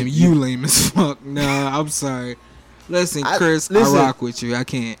 Nah, Nah, fam, you- you lame as fuck. Nah, I'm sorry. Listen, Chris, listen. I rock with you. I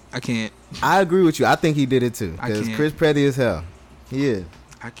can't. I agree with you. I think he did it too. I Because can't. Chris petty as hell. He is.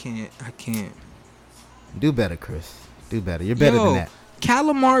 I can't. Do better, Chris. Do better. You're better than that.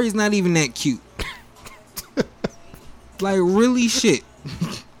 Calamari's not even that cute. Like, really shit.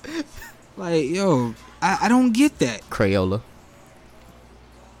 Like, yo, I don't get that. Crayola.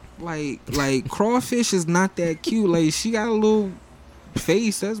 Like crawfish is not that cute. Like, she got a little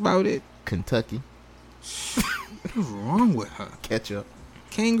face. That's about it. Kentucky. What's wrong with her? Ketchup.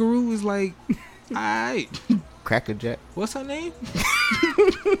 Kangaroo is like, alright. Cracker Jack. What's her name?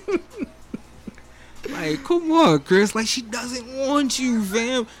 Like, come on, Chris. Like, she doesn't want you,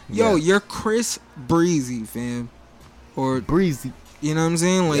 fam. Yo, Yeah. you're Chris Breezy, fam. Or, Breezy. you know what I'm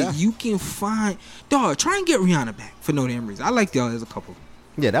saying? Like, Yeah. you can find... Dog, try and get Rihanna back for no damn reason. I like y'all as a couple.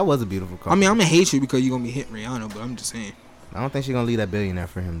 Yeah, that was a beautiful call. I mean, I'm going to hate you because you're going to be hitting Rihanna, but I'm just saying. I don't think she's gonna leave that billionaire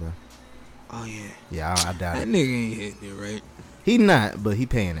for him though. Oh yeah. Yeah, I doubt That it. nigga ain't hitting it right. He not, but he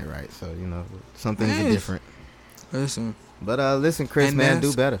paying it right. So you know, some things are Yes. different. Listen, But listen, Chris, And man,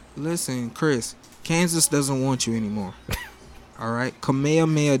 that's- do better. listen, Chris. Kansas doesn't want you anymore. All right,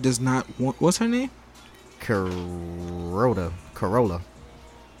 Kamehameha does not want. What's her name? Corolla,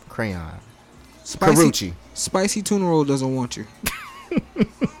 Crayon, Spicy, Carucci. Spicy tuna roll doesn't want you.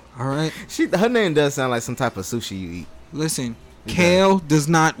 All right, Her name does sound like some type of sushi you eat. listen. Kale does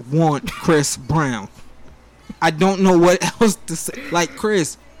not want Chris Brown. I don't know what else to say. Like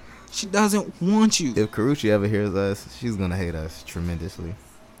Chris, she doesn't want you. If Carucci ever hears us, she's gonna hate us tremendously.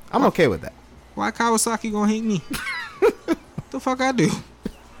 I'm okay with that. Why Kawasaki gonna hate me? The fuck I do?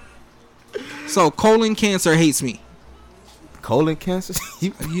 So colon cancer hates me. Colon cancer?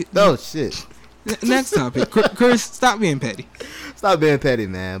 You- Oh shit! Next topic, Chris. Stop being petty. Stop being petty,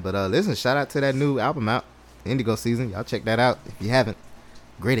 man. But listen, shout out to that new album out, Indigo Season. Y'all check that out if you haven't.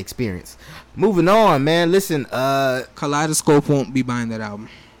 Great experience. Moving on, man. Listen, Kaleidoscope won't be buying that album.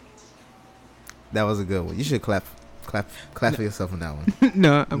 that was a good one. You should clap for yourself on that one.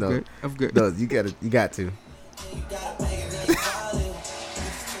 No, I'm No. good. I'm good. No, you got to.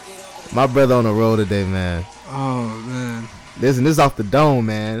 My brother on the road today, man. Oh man, Listen, this is off the dome,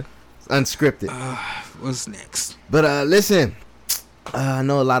 man. It's unscripted. what's next? But listen, I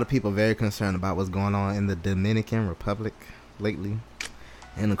know a lot of people are very concerned about what's going on in the Dominican Republic lately.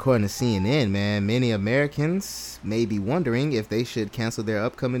 And according to CNN, man, many Americans may be wondering if they should cancel their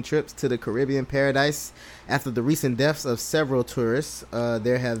upcoming trips to the Caribbean paradise after the recent deaths of several tourists.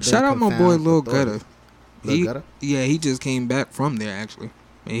 There have been Shout out my boy confound Lil authorities. Gutter. Lil Gutter? Yeah, he just came back from there actually.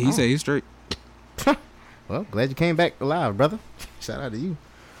 And he said he's straight. Well, glad you came back alive, brother. Shout out to you.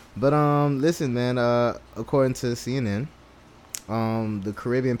 But listen, man. According to CNN, the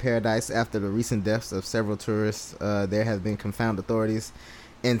Caribbean paradise, after the recent deaths of several tourists, there have been confound authorities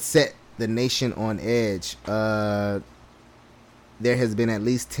and set the nation on edge. There has been at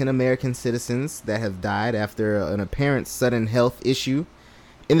least 10 American citizens that have died after an apparent sudden health issue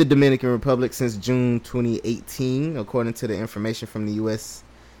in the Dominican Republic since June 2018, according to the information from the U.S.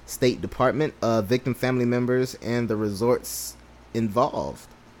 State Department. Victim family members and the resorts involved.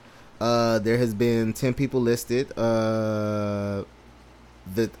 There has been 10 people listed. Y'all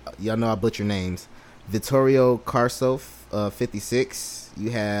know I butcher names. Vittorio Carsof, 56.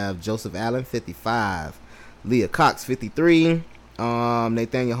 You have Joseph Allen, 55. Leah Cox, 53.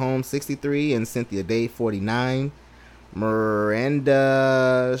 Nathaniel Holmes, 63. And Cynthia Day, 49.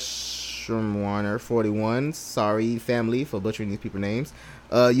 Miranda Schirmwarner, 41. Sorry, family, for butchering these people's names.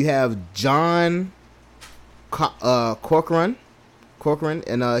 You have John Corcoran,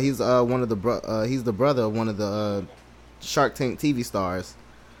 and he's one of the he's the brother of one of the Shark Tank TV stars,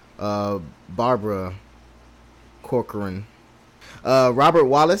 Barbara Corcoran. Robert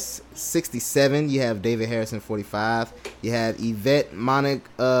Wallace, 67. You have David Harrison, 45. You have Yvette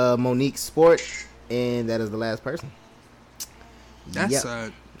Monique Sport, and that is the last person. That's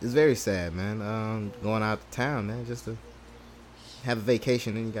Yep. It's very sad, man. Going out to town, man, just to have a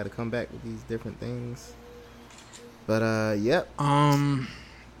vacation, and you got to come back with these different things. But yep.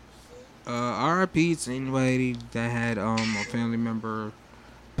 RIP to anybody that had a family member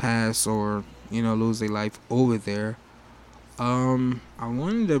pass or lose their life over there. I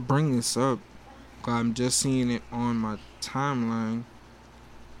wanted to bring this up. I'm just seeing it on my timeline.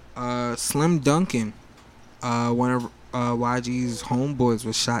 Slim Duncan, one of YG's homeboys,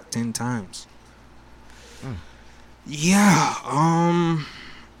 was shot 10 times. Yeah.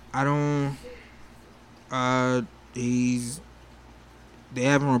 I don't. They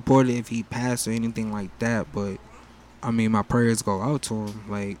haven't reported if he passed or anything like that, but I mean, my prayers go out to him.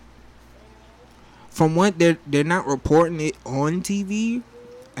 Like, from what they're not reporting it on TV,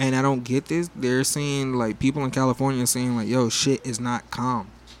 and I don't get this. They're saying, like, people in California are saying, like, yo, shit is not calm.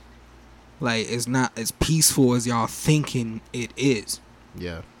 Like, it's not as peaceful as y'all thinking it is.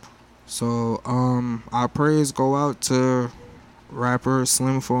 Yeah. So, our prayers go out to rapper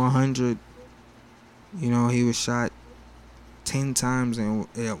Slim 400. He was shot 10 times and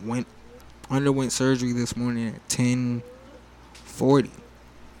underwent surgery this morning at 10:40.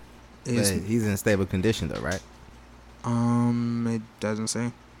 But he's in stable condition though, right? It doesn't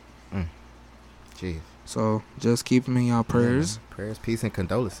say. Jeez. So just keep him in y'all prayers. Yeah, prayers, peace, and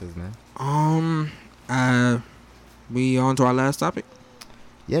condolences, man. We on to our last topic.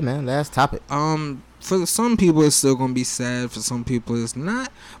 Yeah, man. Last topic. For some people it's still gonna be sad. For some people it's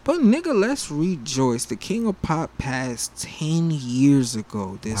not. But nigga, let's rejoice. The King of Pop passed 10 years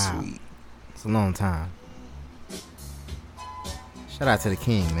ago this week. It's a long time. Shout out to the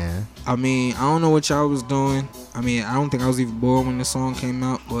King, man. I mean, I don't know what y'all was doing. I mean, I don't think I was even born when the song came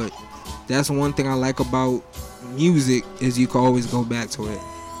out, but that's one thing I like about music is you can always go back to it.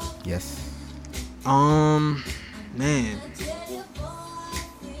 Yes. Man,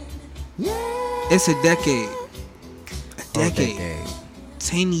 it's a decade. A decade.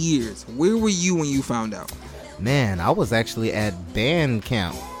 10 years. Where were you when you found out? Man, I was actually at band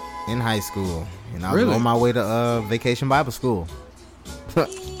camp in high school, and I was Really? on my way to Vacation Bible School.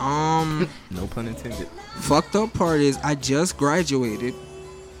 No pun intended. Fucked up part is I just graduated.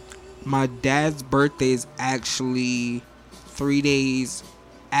 My dad's birthday is actually 3 days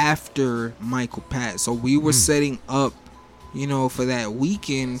after Michael passed. So we were setting up, for that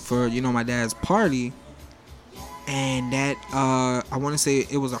weekend for, my dad's party. And that, I want to say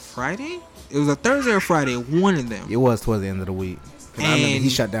it was a Friday? It was a Thursday or Friday, one of them. It was towards the end of the week. 'Cause I remember he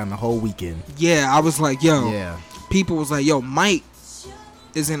shut down the whole weekend. Yeah, I was like, yo. Yeah. People was like, yo, Mike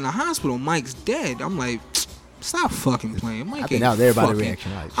is in the hospital. Mike's dead. I'm like, stop fucking playing. Mike I think ain't that was everybody's fucking-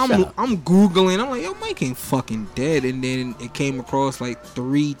 reaction. Like, shut up. I'm Googling. I'm like, yo, Mike ain't fucking dead. And then it came across like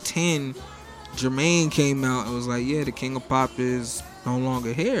 3:10. Jermaine came out and was like, yeah, the King of Pop is no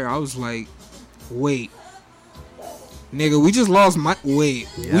longer here. I was like, wait. Nigga, we just lost Mike. Wait,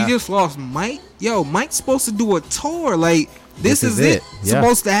 Yeah. we just lost Mike? Yo, Mike's supposed to do a tour. Like, this is it. Yeah.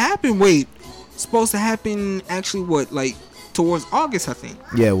 Supposed to happen. Wait, supposed to happen actually what? Like, towards August, I think.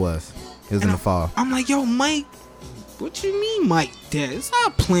 Yeah, it was. It was in And the fall. I'm like, yo, Mike, what you mean Mike dead?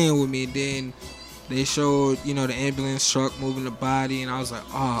 Stop playing with me. Then they showed, the ambulance truck moving the body, and I was like,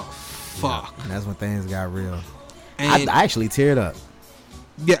 oh, fuck. And that's when things got real. And I actually teared up.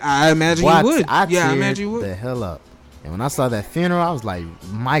 yeah, I imagine you would. I Yeah, I teared imagine you would. the hell up. And when I saw that funeral, I was like,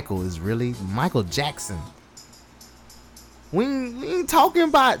 Michael is really Michael Jackson. We ain't talking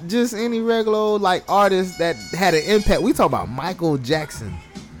about just any regular old, like, artist that had an impact. We talk about Michael Jackson.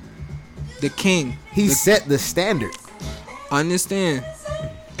 The king. He The- set the standard. Understand,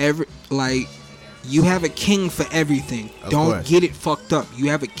 you have a king for everything. Of Don't course. get it fucked up. You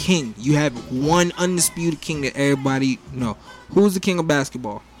have a king. You have one undisputed king that everybody know. Who's the king of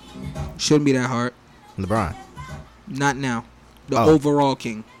basketball? Shouldn't be that hard. LeBron. Not now. The Oh. overall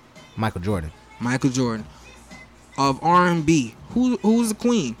king, Michael Jordan. Michael Jordan. Of R&B, who's the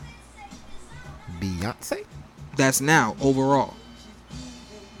queen? Beyonce? That's now overall.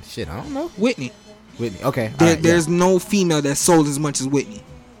 Shit, I don't know. Whitney. Whitney. Okay. There, all right, there's no female that sold as much as Whitney.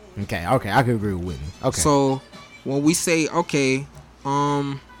 yeah. Okay. I can agree with Whitney. Okay. So when we say king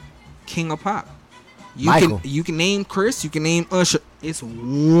of pop, Michael. you can name Chris, you can name Usher. It's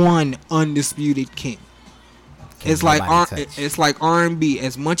one undisputed king. Can't It's like nobody touch. it's like R&B.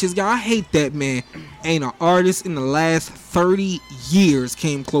 As much as y'all hate that man, ain't an artist in the last 30 years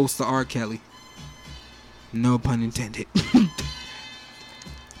came close to R. Kelly. No pun intended.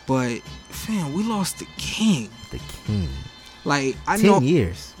 But fam, we lost the king. the king. Like I 10 know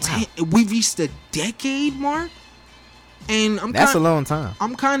years. Wow. we reached the decade mark, and That's a long time.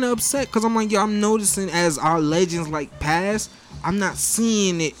 I'm kind of upset because I'm like, yo, I'm noticing as our legends like pass, I'm not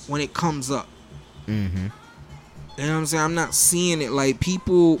seeing it when it comes up. Mm-hmm. You know what I'm saying? I'm not seeing it. Like,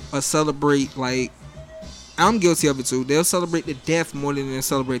 people celebrate, like, I'm guilty of it too. They'll celebrate the death more than they'll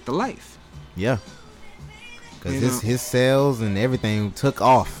celebrate the life. Yeah. Because You know. his sales and everything took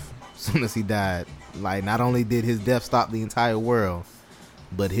off as soon as he died. Like, not only did his death stop the entire world,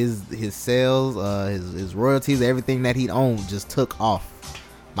 but his sales, his royalties, everything that he'd owned just took off.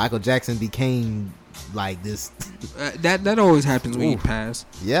 Michael Jackson became like this. That always happens when you Oof. pass.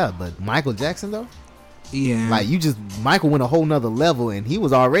 Yeah, but Michael Jackson though, Yeah. like Michael went a whole nother level, and he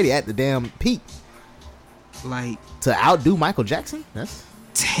was already at the damn peak. Like, To outdo Michael Jackson, that's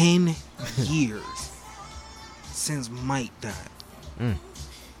 10 years since Mike died. Mm.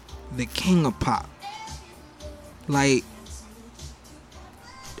 The king of pop. Like,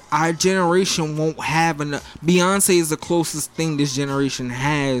 our generation won't have enough. Beyonce is the closest thing this generation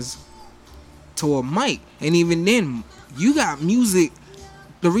has to a Mike. And even then, you got music.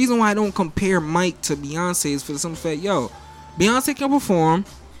 The reason why I don't compare Mike to Beyonce is for the simple fact, yo, Beyonce can perform.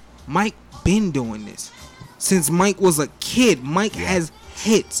 Mike been doing this since Mike was a kid. Mike has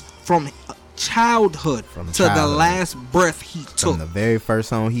hits from childhood From to the childhood. last breath he took. from the very first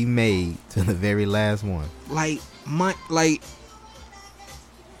song he made to the very last one.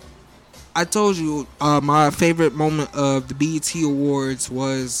 I told you, my favorite moment of the BET Awards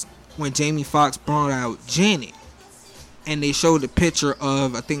was when Jamie Foxx brought out Janet, and they showed a picture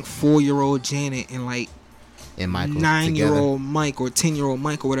of, I think, 4-year-old Janet and like And Michael 9-year-old Mike or 10-year-old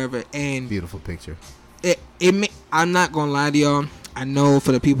Mike or whatever. And Beautiful picture. I'm not gonna lie to y'all. I know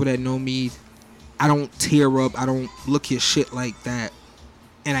for the people that know me, I don't tear up. I don't look at shit like that,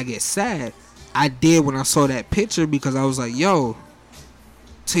 and I get sad. I did when I saw that picture because I was like, yo,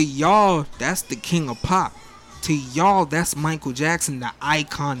 To y'all, that's the king of pop. To y'all, that's Michael Jackson, the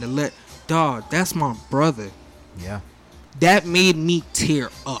icon, dog, that's my brother. Yeah. That made me tear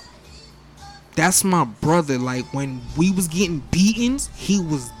up. That's my brother. Like, when we was getting beatings, he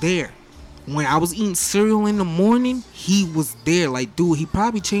was there. When I was eating cereal in the morning, he was there. Like, dude, he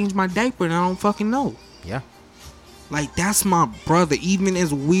probably changed my diaper and I don't fucking know. Yeah. Like, that's my brother. Even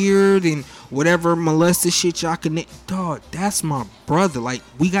as weird and whatever molested shit y'all can... Dog, that's my brother. Like,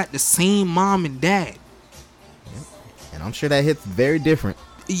 we got the same mom and dad. And I'm sure that hits very different.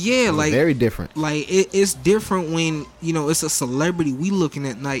 Yeah, like... Very different. Like, it's different when, you know, it's a celebrity we looking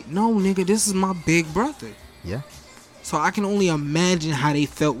at like, no, nigga, this is my big brother. Yeah. So I can only imagine how they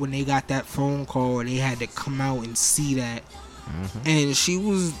felt when they got that phone call or they had to come out and see that. And she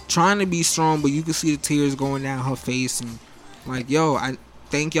was trying to be strong, but you could see the tears going down her face. And like, yo, I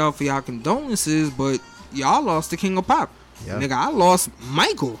thank y'all for y'all condolences, but y'all lost the king of pop. Yeah. Nigga, I lost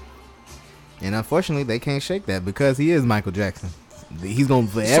Michael. And unfortunately, they can't shake that because he is Michael Jackson. He's going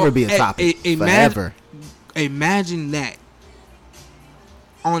to forever be a topic. Forever. Imagine that.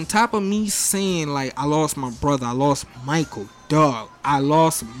 On top of me saying, like, I lost my brother, I lost Michael. Dog, I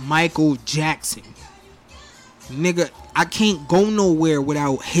lost Michael Jackson. Nigga, I can't go nowhere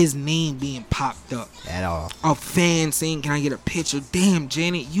without his name being popped up. At all. A fan saying, can I get a picture? Damn,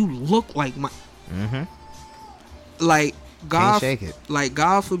 Janet, you look like my... Like, God... Can't shake it. Like,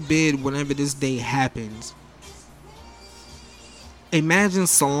 God forbid, whenever this day happens, imagine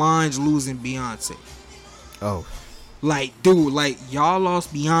Solange losing Beyonce. Oh. Like, dude, like, y'all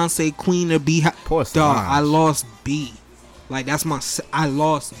lost Beyonce, Queen of B. Poor Dog, Solange. I lost B. Like, that's my... I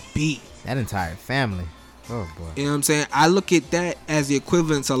lost B. That entire family. Oh, boy. You know what I'm saying? I look at that as the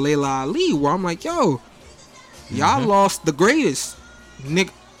equivalent to Layla Ali, where I'm like, yo, y'all lost the greatest. Nigga,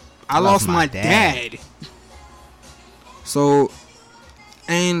 I lost my dad. So,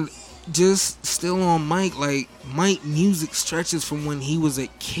 and just still on Mike, like, Mike music stretches from when he was a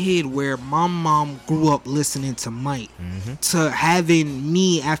kid, where my mom grew up listening to Mike, to having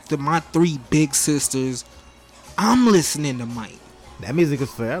me after my 3 big sisters, I'm listening to Mike. That music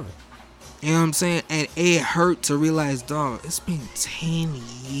is forever. You know what I'm saying? And it hurt to realize, dog, it's been 10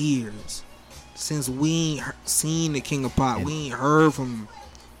 years since we ain't seen the King of Pop. We ain't heard from him.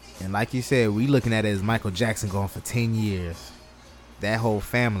 And like you said, we looking at it as Michael Jackson going for 10 years. That whole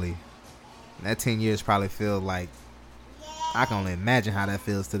family, that 10 years probably feel like, I can only imagine how that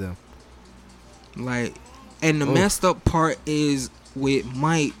feels to them. Like, and the messed up part is with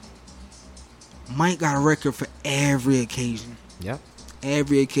Mike got a record for every occasion. Yep.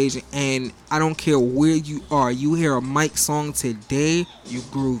 Every occasion. And I don't care where you are. You hear a Mike song today, you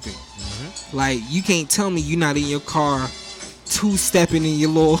grooving. Like, you can't tell me you're not in your car 2-stepping in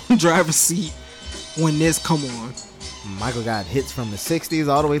your little driver's seat when this come on. Michael got hits from the 60s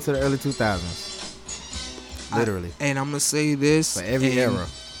all the way to the early 2000s. Literally. And I'm going to say this. For every era.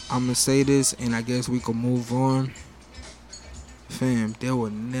 I'm going to say this, and I guess we can move on. Fam, there will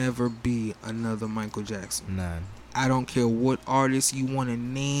never be another Michael Jackson. None. I don't care what artist you want to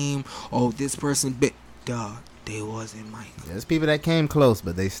name. Oh, this person bit. Dog, they wasn't Michael. There's people that came close,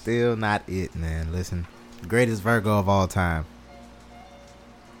 but they still not it, man. Listen, greatest Virgo of all time.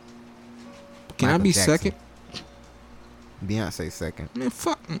 Can Michael I be Jackson. second? Beyonce second. Man,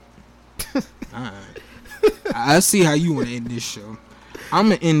 fuck. Alright. I see how you want to end this show. I'm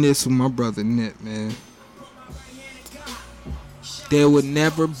going to end this with my brother Nip, man. There would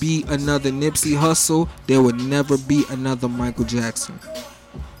never be another Nipsey Hussle. There would never be another Michael Jackson.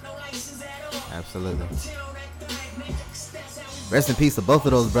 Absolutely. Rest in peace to both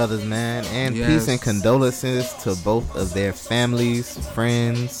of those brothers, man. And Yes. peace and condolences to both of their families,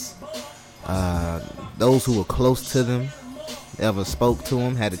 friends, those who were close to them, ever spoke to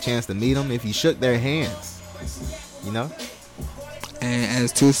them, had a chance to meet them. If you shook their hands, you know? And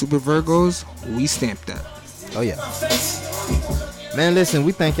as 2 Super Virgos, we stamped that. Oh, yeah. Man, listen,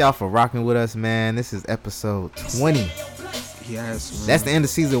 we thank y'all for rocking with us, man. This is episode 20. Yes, man. That's the end of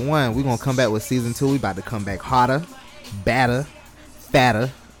season 1. We're going to come back with season 2. We about to come back hotter, badder, fatter,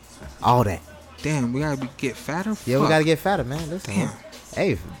 all that. Damn, we gotta get fatter? Yeah, we Fuck. got to get fatter, man. Listen, Damn.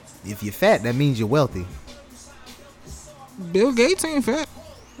 hey, if you're fat, that means you're wealthy. Bill Gates ain't fat.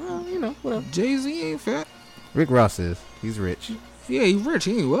 Well, you know, whatever. Jay-Z ain't fat. Rick Ross is. He's rich. Yeah, he's rich.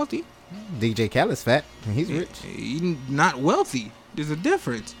 He ain't wealthy. DJ Khaled's fat, and he's rich. He not wealthy. There's a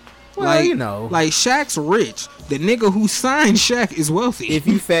difference. Well, you know. Like, Shaq's rich. The nigga who signed Shaq is wealthy. If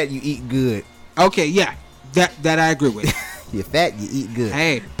you fat, you eat good. Okay, yeah. That I agree with. You're fat, you eat good.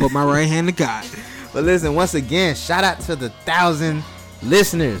 Hey, put my right hand to God. But listen, once again, shout out to the 1,000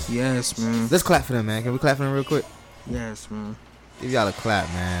 listeners. Yes, man. Let's clap for them, man. Can we clap for them real quick? Yes, man. Give y'all a clap,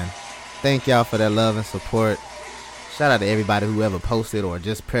 man. Thank y'all for that love and support. Shout out to everybody who ever posted or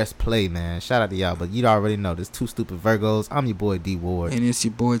just pressed play, man. Shout out to y'all. But you already know, this Two Stupid Virgos. I'm your boy D Ward. And it's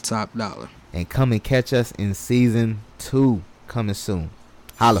your boy Top Dollar. And come and catch us in season 2 coming soon.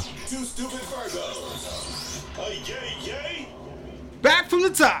 Holla. Two Stupid Virgos. Yay, yay. Back from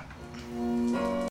the top.